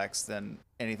from Lex than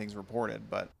anything's reported,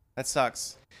 but that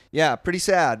sucks. Yeah, pretty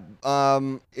sad.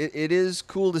 It is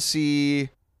cool to see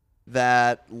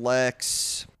that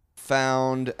Lex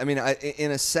found. I mean,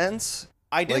 in a sense,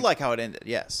 I did like how it ended.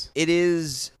 Yes. it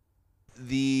is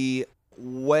the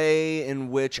way in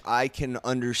which I can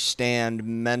understand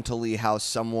mentally how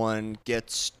someone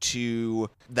gets to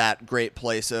that great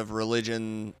place of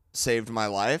religion saved my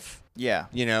life, Yeah.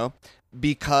 you know,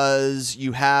 because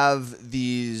you have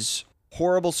these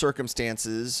horrible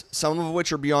circumstances, some of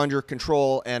which are beyond your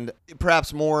control, and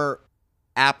perhaps more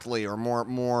aptly or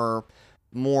more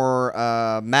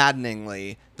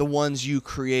maddeningly, the ones you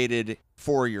created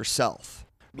for yourself,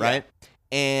 right?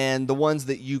 And the ones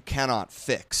that you cannot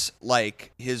fix,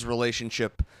 like his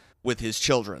relationship with his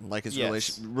children, like his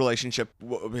Yes. relationship,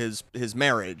 his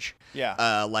marriage,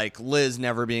 Yeah. like Liz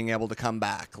never being able to come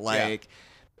back, like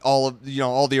all of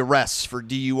all the arrests for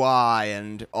DUI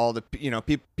and all the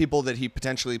people that he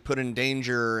potentially put in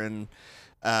danger and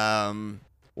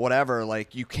whatever.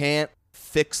 Like you can't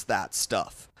fix that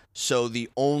stuff. So the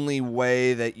only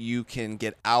way that you can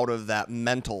get out of that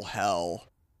mental hell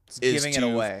is giving to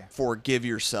it away. forgive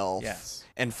yourself Yes.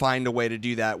 and find a way to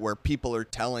do that where people are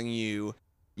telling you,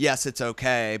 yes, it's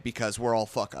okay because we're all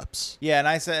fuck ups. Yeah, and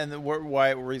I said, and the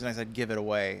reason I said give it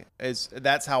away is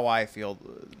that's how I feel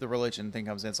the religion thing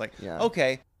comes in. It's like,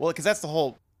 okay, well, because that's the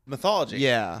whole mythology.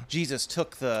 Yeah. Jesus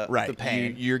took the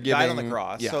pain, You're died on the giving-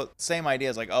 cross. yeah. So same idea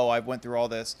is like, oh, I went through all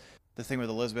this. The thing with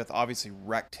Elizabeth obviously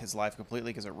wrecked his life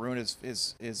completely because it ruined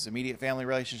his immediate family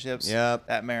relationships. Yep.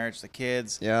 That marriage, the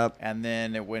kids. Yep. And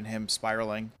then it went him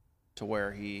spiraling to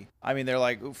where they're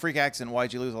like, freak accident,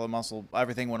 why'd you lose all the muscle?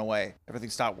 Everything went away. Everything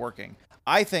stopped working.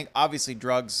 I think obviously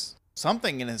drugs,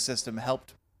 something in his system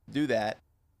helped do that,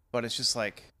 but it's just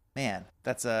like, man,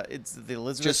 it's the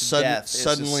Elizabeth death. Is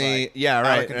suddenly, just like, yeah, out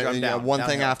of right. control, One thing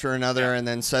downhill. after another, Yeah. and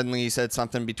then suddenly he said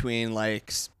something between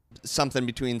something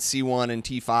between C1 and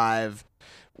T5.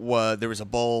 There was a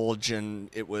bulge, and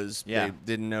it was they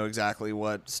didn't know exactly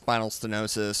what spinal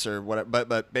stenosis or what,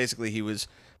 but basically he was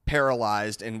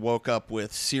paralyzed and woke up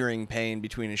with searing pain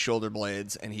between his shoulder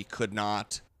blades, and he could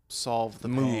not solve the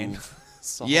move. pain.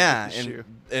 Solve Yeah, the issue.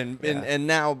 and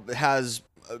now has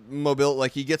mobile,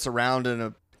 like he gets around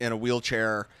in a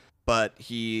wheelchair, but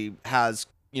he has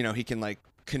he can like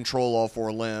control all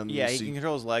four limbs. Yeah, he can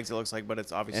control his legs. It looks like, but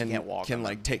it's obviously and he can't walk. can on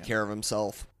like them. take care of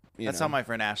himself. That's how my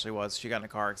friend Ashley was. She got in a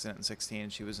car accident in 16.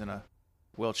 She was in a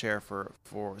wheelchair for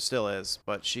still is,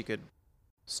 but she could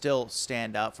still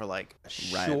stand up for like a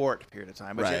short period of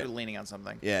time, but she was leaning on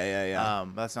something. Yeah.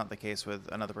 That's not the case with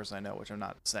another person I know, which I'm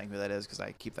not saying who that is because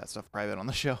I keep that stuff private on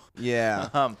the show.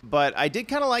 Yeah. But I did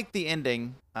kind of like the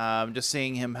ending. Just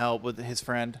seeing him help with his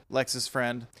friend, Lex's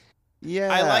friend.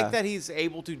 Yeah. I like that he's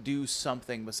able to do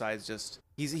something besides just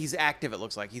he's active. It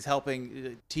looks like he's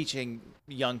helping, teaching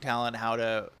young talent how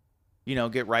to,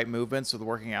 get right movements with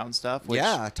working out and stuff. Which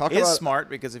is smart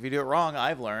because if you do it wrong,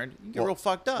 I've learned you get real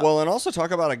fucked up. Well, and also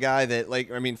talk about a guy that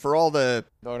for all the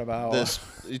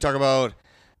you talk about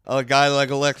a guy like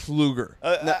Lex Luger.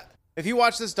 If you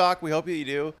watch this doc, we hope you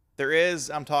do. There is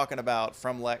I'm talking about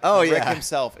from Rick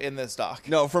himself in this doc.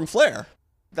 No, from Flair.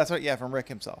 That's what. Yeah, from Rick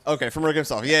himself. Okay, from Rick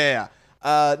himself. Yeah.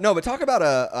 No, but talk about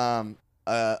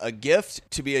a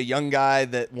gift to be a young guy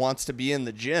that wants to be in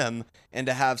the gym and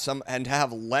to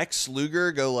have Lex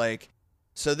Luger go like,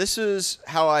 so this is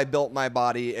how I built my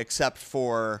body except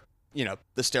for you know,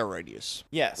 the steroid use.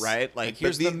 Yes. Right? Like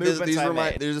here's but the movements these I were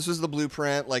made. this was the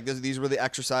blueprint. Like these were the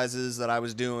exercises that I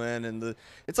was doing, and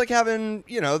it's like having,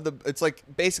 you know, it's like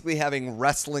basically having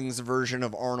wrestling's version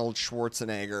of Arnold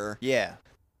Schwarzenegger. Yeah.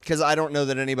 Because I don't know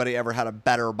that anybody ever had a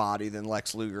better body than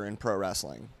Lex Luger in pro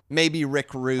wrestling. Maybe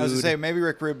Rick Rude. I was gonna say maybe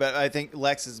Rick Rude, but I think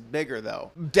Lex is bigger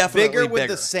though. Definitely bigger with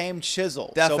bigger. the same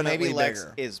chisel. Definitely so maybe Lex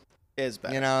bigger. is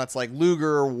better. You know, it's like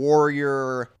Luger,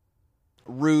 Warrior,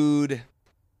 Rude.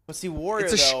 But see, Warrior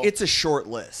It's a short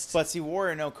list. But see,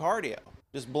 Warrior no cardio,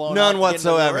 just blown None up, getting in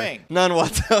the whatsoever. ring. None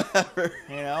whatsoever.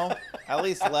 You know, at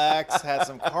least Lex had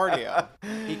some cardio.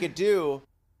 He could do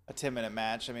a 10-minute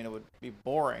match. I mean, it would be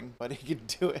boring, but he could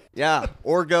do it. Yeah,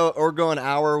 or go an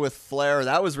hour with Flair.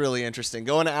 That was really interesting.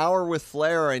 Go an hour with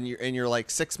Flair, and you're like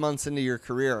 6 months into your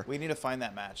career. We need to find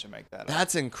that match and make that up.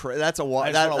 That's incredible. That's a wild.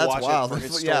 I just wanna That's watch it wild. for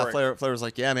Yeah, historic. Flair was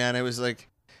like, yeah, man. It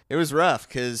was rough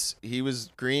because he was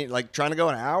green, like trying to go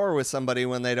an hour with somebody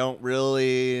when they don't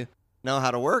really know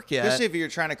how to work yet. Especially if you're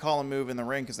trying to call a move in the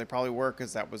ring, because they probably were,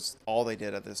 because that was all they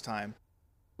did at this time.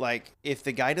 Like, if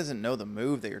the guy doesn't know the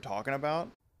move that you're talking about,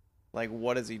 like,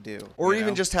 what does he do? Or you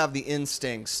even know? just have the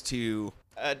instincts to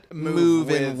move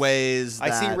in with- ways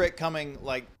that I see Rick coming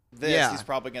like this. Yeah. He's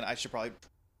probably gonna. I should probably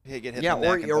get hit. yeah, in the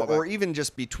neck and fall or back. even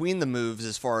just between the moves,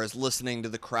 as far as listening to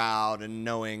the crowd and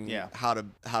knowing Yeah. how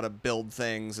to build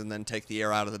things and then take the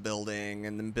air out of the building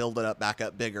and then build it up back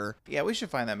up bigger. Yeah, we should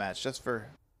find that match just for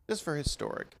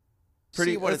historic.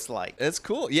 See what it's like. It's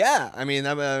cool. Yeah, I mean,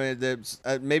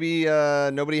 maybe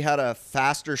nobody had a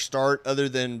faster start other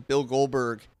than Bill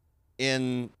Goldberg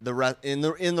in the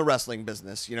wrestling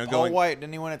business. You know, Paul going White,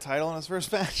 didn't he win a title in his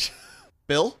first match?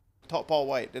 Bill. Paul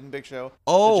White, didn't Big Show?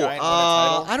 Oh, the Giant win a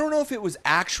title? I don't know if it was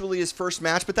actually his first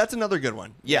match, but that's another good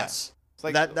one. Yes. It's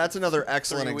like That's another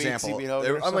excellent 3 weeks he example. beat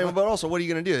Hogan or I mean, something. but also, what are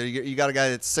you going to do? You got a guy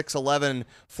that's 6'11",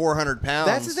 400 pounds.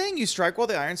 That's the thing. You strike while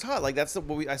the iron's hot. Like that's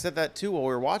I said that too while we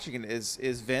were watching it. Is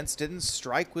Vince didn't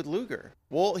strike with Luger?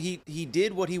 Well, he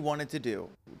did what he wanted to do.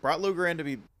 Brought Luger in to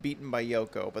be beaten by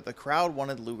Yoko, but the crowd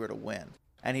wanted Luger to win,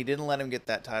 and he didn't let him get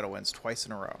that title wins twice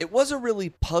in a row. It was a really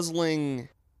puzzling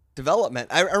development.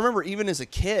 I remember even as a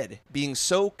kid being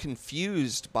so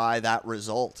confused by that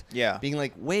result. Yeah. Being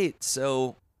like, wait,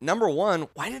 so number one,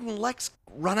 why didn't Lex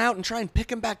run out and try and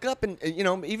pick him back up? And, you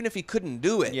know, even if he couldn't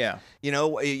do it. Yeah. You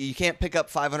know, you can't pick up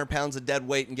 500 pounds of dead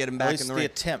weight and get him At back least in the the ring.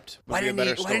 attempt would Why be a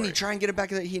better didn't he story. try and get it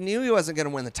back? He knew he wasn't going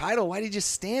to win the title. Why did he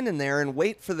just stand in there and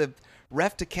wait for the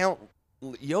ref to count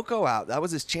Yoko out? That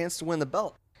was his chance to win the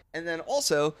belt. And then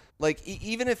also, like,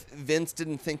 even if Vince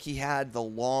didn't think he had the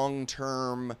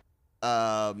long-term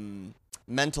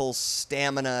mental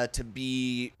stamina to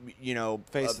be, you know,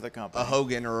 Face of the company. a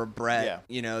Hogan or a Bret, Yeah.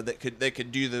 you know, that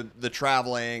could do the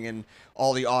traveling and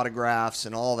all the autographs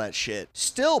and all that shit.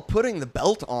 Still, putting the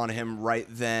belt on him right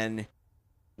then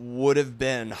would have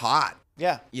been hot.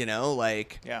 Yeah. You know,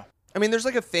 like, Yeah. I mean, there's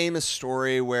like a famous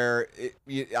story where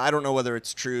I don't know whether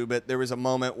it's true, but there was a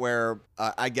moment where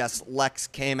I guess Lex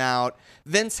came out,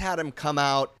 Vince had him come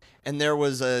out, and there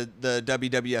was the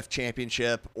WWF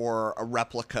Championship or a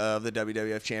replica of the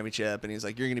WWF Championship, and he's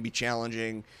like, "You're going to be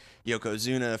challenging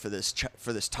Yokozuna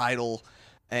for this title,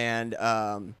 and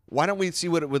why don't we see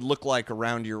what it would look like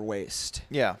around your waist,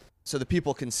 Yeah. so the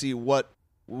people can see what."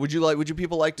 Would you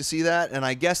people like to see that? And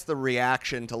I guess the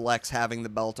reaction to Lex having the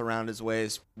belt around his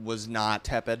waist was not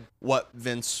Tepid. what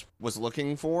Vince was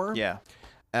looking for. Yeah.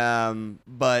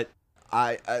 But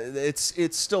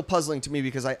it's still puzzling to me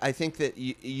because I think that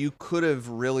you could have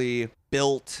really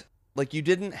built, like, you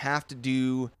didn't have to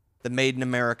do the Made in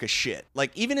America shit.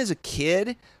 Like, even as a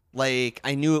kid, like,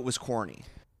 I knew it was corny.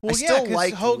 Well, I still because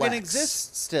liked Hogan Lex.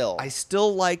 exists still. I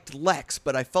still liked Lex,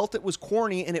 but I felt it was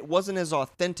corny and it wasn't as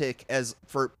authentic as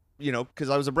for, you know, because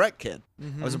I was a Bret kid.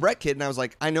 I was a Bret kid and I was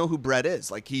like, I know who Bret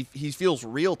is. Like, he feels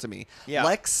real to me. Yeah.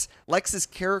 Lex's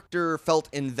character felt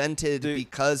invented The-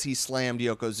 because he slammed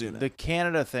Yokozuna. The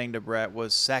Canada thing to Bret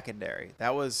was secondary.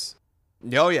 That was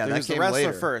Oh yeah, he that was the came wrestler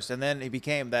later. first, and then he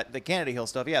became the Canada heel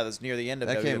stuff. Yeah, that's near the end of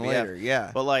That WWF. came later. Yeah.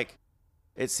 But like,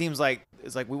 it seems like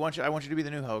it's like I want you to be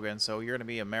the new Hogan, so you're gonna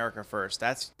be America first.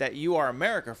 That you are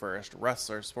America first,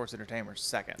 wrestler, sports entertainer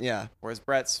second. Yeah. Whereas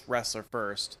Bret's wrestler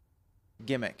first,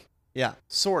 gimmick, Yeah.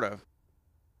 sort of.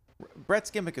 Bret's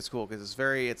gimmick is cool because it's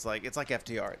like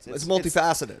FTR. It's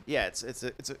multifaceted. Yeah,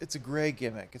 it's a gray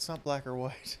gimmick. It's not black or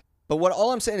white. But what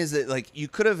all I'm saying is that, like, you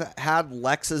could have had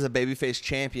Lex as a babyface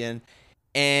champion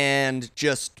and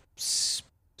just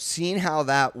seeing how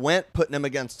that went, putting him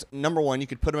against number one, you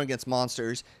could put him against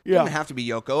monsters. It Yeah. didn't have to be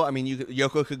Yoko. I mean,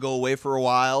 Yoko could go away for a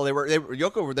while. They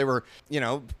were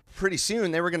pretty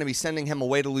soon they were going to be sending him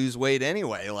away to lose weight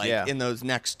anyway. Like Yeah. in those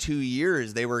next 2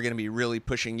 years, they were going to be really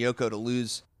pushing Yoko to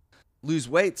lose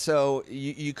weight. So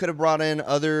you could have brought in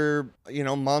other,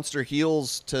 monster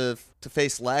heels to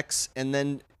face Lex, and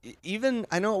then even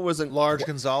I know it wasn't Large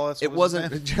Gonzalez. It what was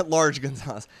his name? wasn't Large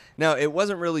Gonzalez. No, it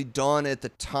wasn't really done at the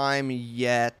time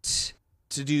yet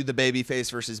to do the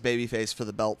babyface versus babyface for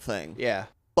the belt thing. Yeah.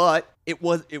 But it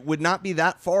would not be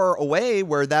that far away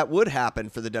where that would happen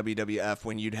for the WWF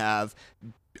when you'd have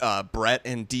Brett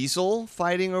and Diesel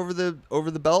fighting over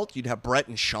the belt. You'd have Brett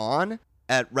and Shawn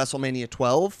at WrestleMania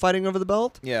 12 fighting over the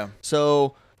belt. Yeah.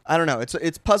 So I don't know.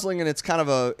 It's puzzling, and it's kind of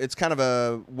a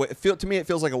to me it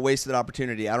feels like a wasted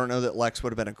opportunity. I don't know that Lex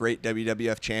would have been a great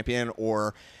WWF champion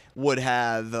or would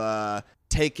have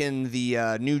taken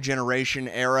the New Generation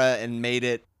era and made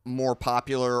it more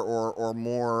popular or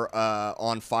more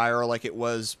on fire like it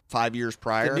was 5 years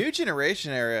prior. The New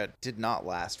Generation era did not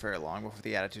last very long before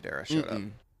the Attitude Era showed up.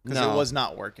 Because No. it was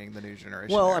not working, the New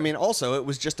Generation Well, era. I mean, also it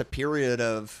was just a period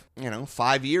of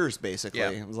 5 years basically. Yeah,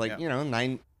 It was like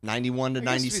yeah. 91 to I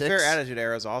guess 96. To be fair, Attitude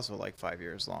Era is also like 5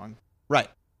 years long. Right.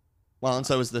 Well, and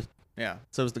so was the Yeah.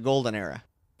 golden era.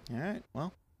 All right.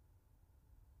 Well,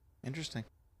 interesting.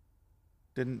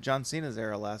 Didn't John Cena's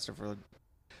era last for?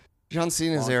 John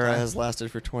Cena's Long era time. has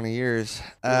lasted for 20 years.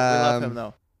 We love him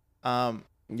though.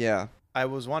 Yeah. I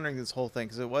was wondering this whole thing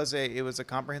because it was a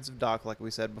comprehensive doc, like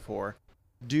we said before.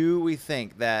 Do we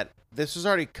think that this was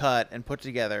already cut and put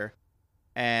together,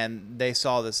 and they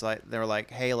saw this like they were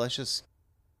like, "Hey, let's just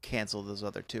cancel those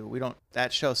other two. We don't.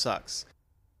 That show sucks.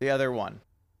 The other one."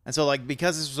 And so, like,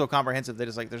 because this was so comprehensive, they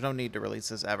just like, there's no need to release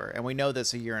this ever, and we know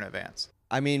this a year in advance.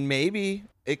 I mean, maybe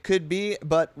it could be,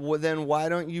 but then why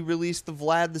don't you release the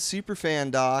Vlad the Superfan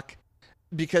doc?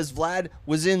 Because Vlad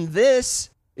was in this.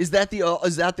 Is that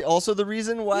also the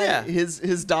reason why Yeah.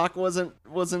 his doc wasn't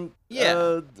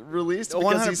Yeah. released?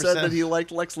 Because he said 100%. that he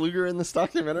liked Lex Luger in this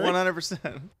documentary.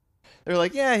 100%. They're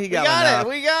like, yeah, he We got got enough. it.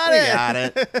 We got We it. got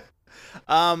it.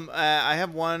 I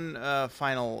have one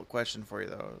final question for you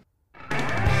though. Tights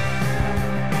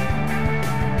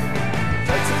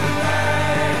of the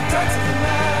night, tights of the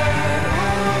night,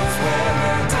 who's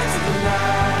wearing tights of the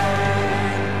night?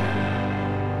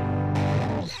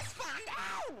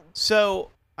 So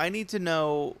I need to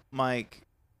know, Mike,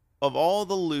 of all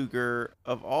the Luger,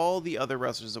 of all the other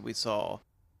wrestlers that we saw,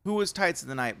 who was tights of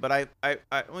the night? But I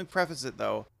let me preface it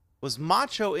though. Was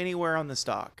Macho anywhere on the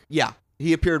stock? Yeah,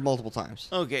 he appeared multiple times.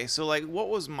 Okay, so like, what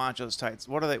was Macho's tights?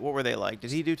 What were they like?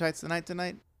 Did he do tights of the night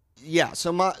tonight? Yeah,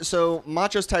 so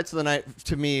Macho's tights of the night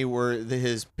to me were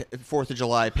his 4th of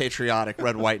July patriotic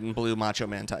red, white, and blue Macho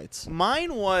Man tights.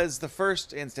 Mine was the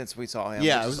first instance we saw him.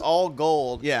 Yeah, which it was was- all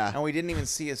gold. Yeah. and we didn't even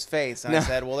see his face. And No. I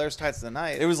said, "Well, there's tights of the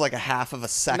night." It was like a half of a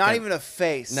second. not even a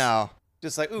face. No.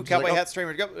 just like ooh, Just cowboy like, oh, hat,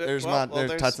 streamer. Go. There's well,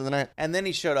 there's tights of the night. And then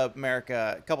he showed up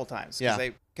America a couple times because Yeah.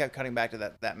 they kept cutting back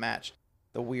to that match,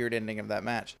 the weird ending of that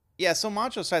match. Yeah, so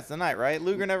Macho's tights of the night, right?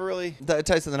 Luger never really. The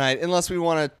tights of the night. Unless we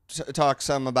want to talk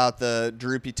some about the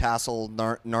droopy tassel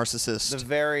narcissist. The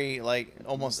very like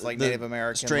almost like The Native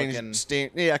American strange looking.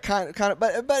 yeah, kind of,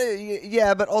 but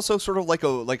yeah, but also sort of like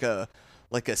a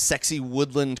sexy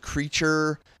woodland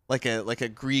creature, like a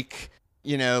Greek,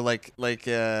 like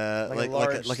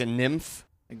a nymph,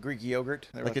 Greek yogurt.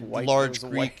 They were like a white, large it was a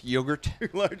Greek yogurt.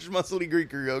 white, large muscly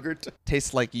Greek yogurt.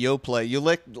 Tastes like Yoplait. You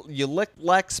licked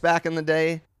Lex back in the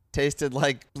day. Tasted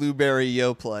like blueberry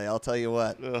Yoplait. I'll tell you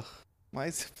what. Ugh, why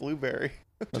is it blueberry?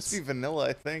 Just be vanilla,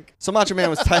 I think. So Macho Man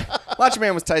was tight. Macho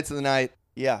Man was tights of the night.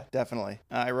 Yeah, definitely.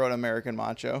 I wrote American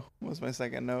Macho was my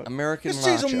second note. American This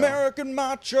Macho. is American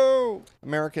Macho.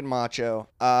 American Macho.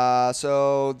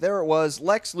 So there it was.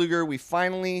 Lex Luger. We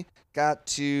finally got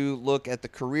to look at the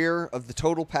career of the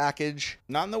total package.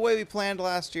 Not in the way we planned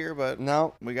last year, but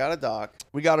No, we got a doc.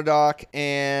 we got a doc,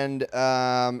 and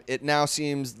it now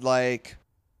seems like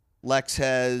Lex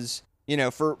has,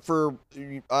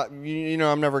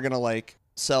 I'm never gonna like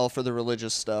sell for the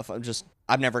religious stuff.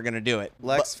 I'm never gonna do it.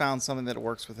 Lex found something that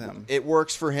works with him. It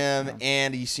works for him, Yeah.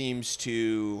 and he seems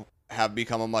to have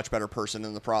become a much better person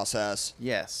in the process.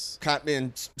 Yes.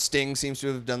 And Sting seems to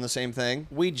have done the same thing.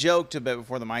 We joked a bit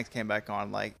before the mics came back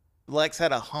on, like, Lex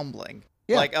had a humbling.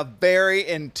 Yeah. Like a very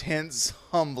intense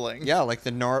humbling. Yeah, like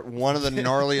one of the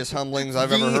gnarliest humblings I've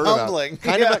The ever heard humbling.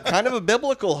 about. Kind of a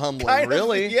biblical humbling, Kind of-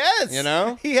 really. yes. You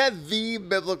know? He had the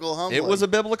biblical humbling. It was a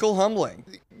biblical humbling.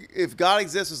 If God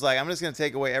exists, it's like, I'm just going to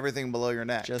take away everything below your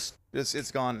neck. Just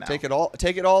it's gone now. take it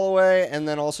all away, and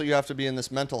then also you have to be in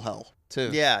this mental hell too.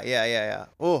 Yeah.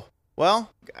 Oh,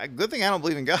 Well, good thing I don't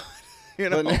believe in God. You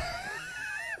know. But-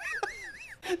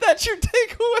 That's your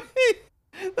takeaway.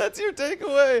 That's your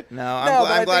takeaway. No,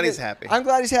 but I I'm glad think he's happy. I'm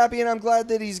glad he's happy, and I'm glad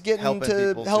that he's getting Helping to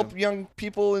people, help too. young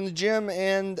people in the gym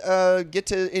and get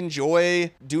to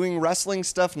enjoy doing wrestling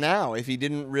stuff now. If he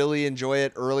didn't really enjoy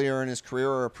it earlier in his career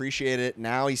or appreciate it,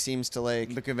 now he seems to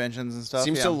like The conventions and stuff.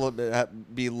 seems yeah. to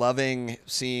be loving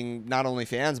seeing not only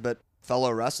fans but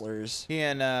fellow wrestlers. He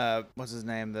and what's his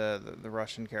name, the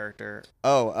Russian character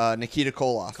Nikita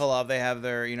Koloff. Koloff. They have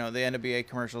their the NWA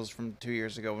commercials from 2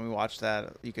 years ago. When we watched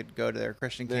that, you could go to their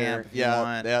Christian camp if you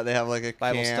want. They have like a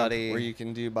Bible camp study. where you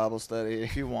can do Bible study.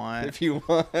 If you want. If you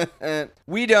want,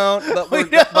 we don't, but We we're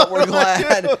don't.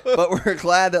 glad. But we're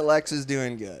glad that Lex is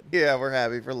doing good. Yeah, we're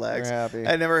happy for Lex. We're happy.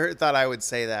 I never thought I would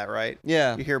say that, right?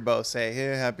 Yeah, You hear Bo say, "Hey,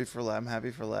 happy for Lex. I'm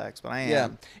happy for Lex," but I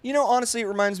am. yeah. Honestly, it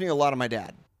reminds me a lot of my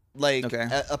dad. Like, Okay.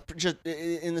 just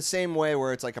in the same way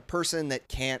where it's like a person that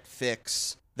can't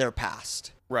fix their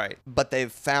past, Right. but they've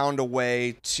found a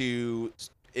way to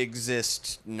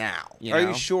exist now. Are know?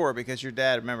 you sure? Because your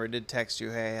dad, remember, did text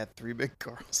you, "Hey, I had 3 big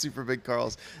Carls, super big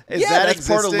Carls." Is Yeah, that that's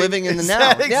part of existing? living in the Is now.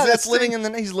 that Yeah, that's existing? living in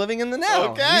the. He's living in the now.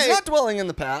 Okay. He's not dwelling in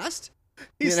the past.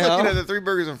 He's you know? looking at the 3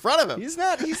 burgers in front of him. He's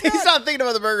not. He's He's not thinking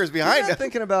about the burgers He's behind not him.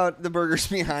 thinking about the burgers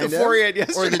behind The him. 4 he had Or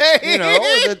yesterday.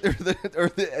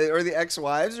 the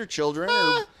ex-wives or children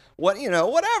or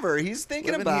whatever. He's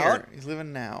thinking Living about. here. He's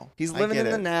living now. He's I living get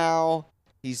in the it. now.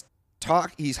 He's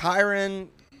hiring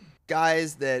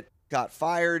guys that got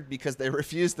fired because they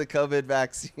refused the COVID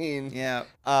vaccine. Yeah.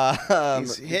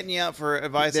 He's He's hitting you up for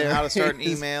advice on there how to start an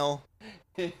is- email.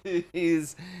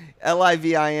 he's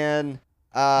LIVIN.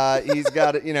 He's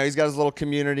got he's got his little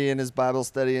community and his Bible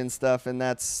study and stuff, and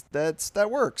that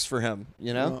works for him.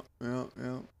 Yeah.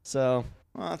 So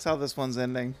Well, that's how this one's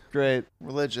ending. great.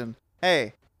 Religion.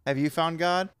 Hey, have you found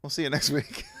God? We'll see you next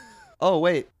week. Oh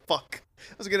wait. Fuck.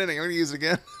 That was a good ending. I'm going to use it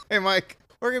again. Hey, Mike,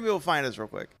 where can people find us real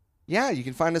quick? Yeah, you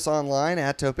can find us online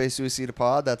at Tope Suicida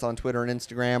Pod. That's on Twitter and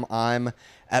Instagram. I'm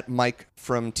at Mike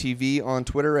from TV on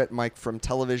Twitter, at Mike from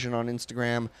Television on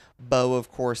Instagram. Bo,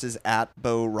 of course, is at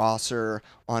Bo Rosser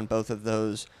on both of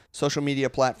those social media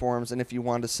platforms. And if you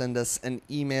want to send us an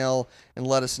email and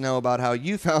let us know about how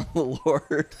you found the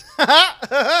Lord,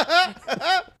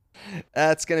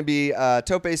 that's going to be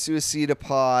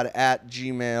topesuicidapod at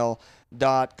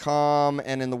gmail.com.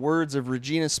 And in the words of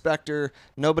Regina Spektor,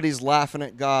 nobody's laughing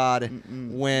at God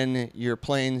when your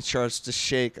plane starts to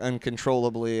shake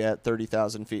uncontrollably at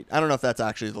 30,000 feet. I don't know if that's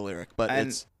actually the lyric, but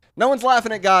And- no one's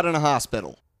laughing at God in a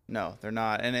hospital. No, they're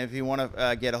not. And if you want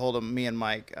to get a hold of me and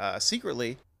Mike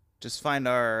secretly, just find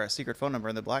our secret phone number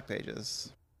in the black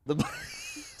pages.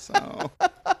 So,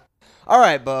 All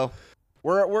right, Bo.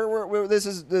 We're this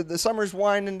is the summer's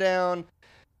winding down.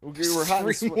 We're hot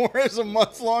and 3 more is a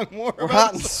month long more. We're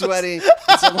hot and sweaty.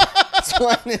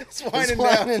 It's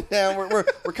winding down. We're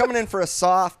coming in for a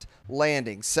soft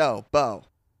landing. So, Bo,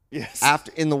 Yes.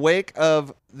 after in the wake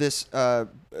of this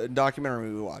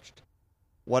documentary we watched,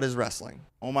 what is wrestling?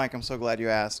 Oh, Mike, I'm so glad you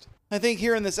asked. I think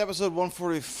here in this episode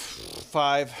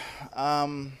 145,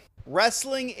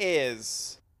 wrestling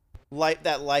is like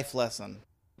that life lesson.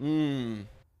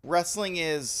 Wrestling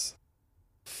is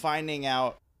finding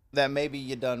out that maybe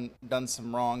you done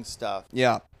some wrong stuff,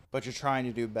 Yeah. but you're trying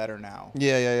to do better now.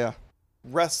 Yeah.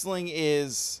 Wrestling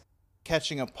is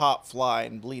catching a pop fly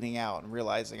and bleeding out and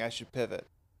realizing I should pivot.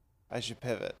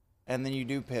 And then you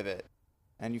do pivot.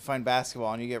 And you find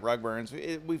basketball and you get rug burns.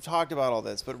 We've talked about all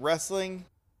this, but wrestling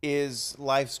is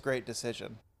life's great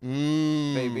decision,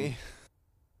 baby.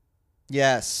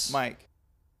 Yes. Mike,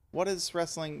 what is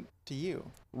wrestling to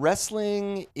you?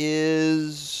 Wrestling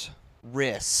is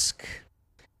risk.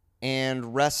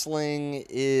 And wrestling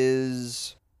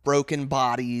is broken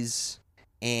bodies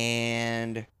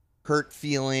and hurt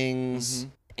feelings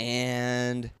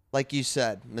and, like you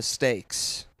said,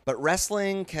 mistakes. But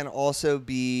wrestling can also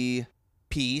be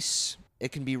peace.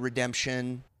 It can be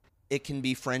redemption. It can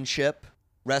be friendship.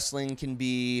 Wrestling can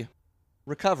be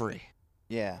recovery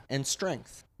Yeah. and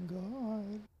strength.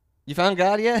 God. You found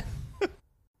God yet?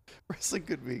 Wrestling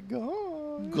could be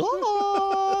God.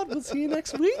 God. We'll see you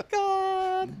next week,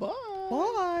 God. Bye.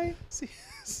 Bye. See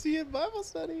you at Bible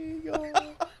study.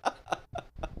 God.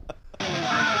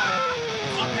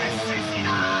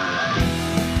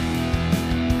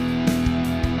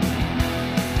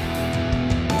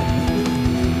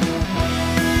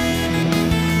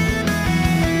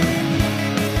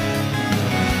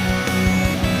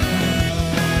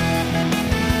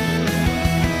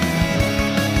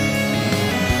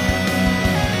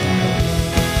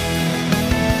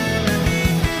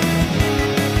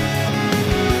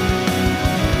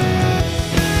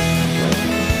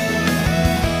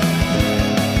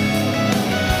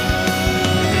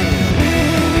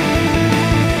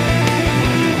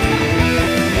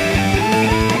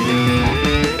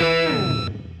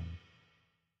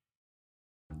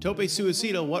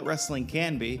 Suicidal What Wrestling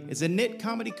Can Be is a knit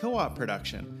comedy co-op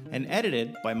production and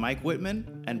edited by Mike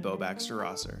Whitman and Bo Baxter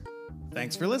Rosser.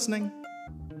 Thanks for listening.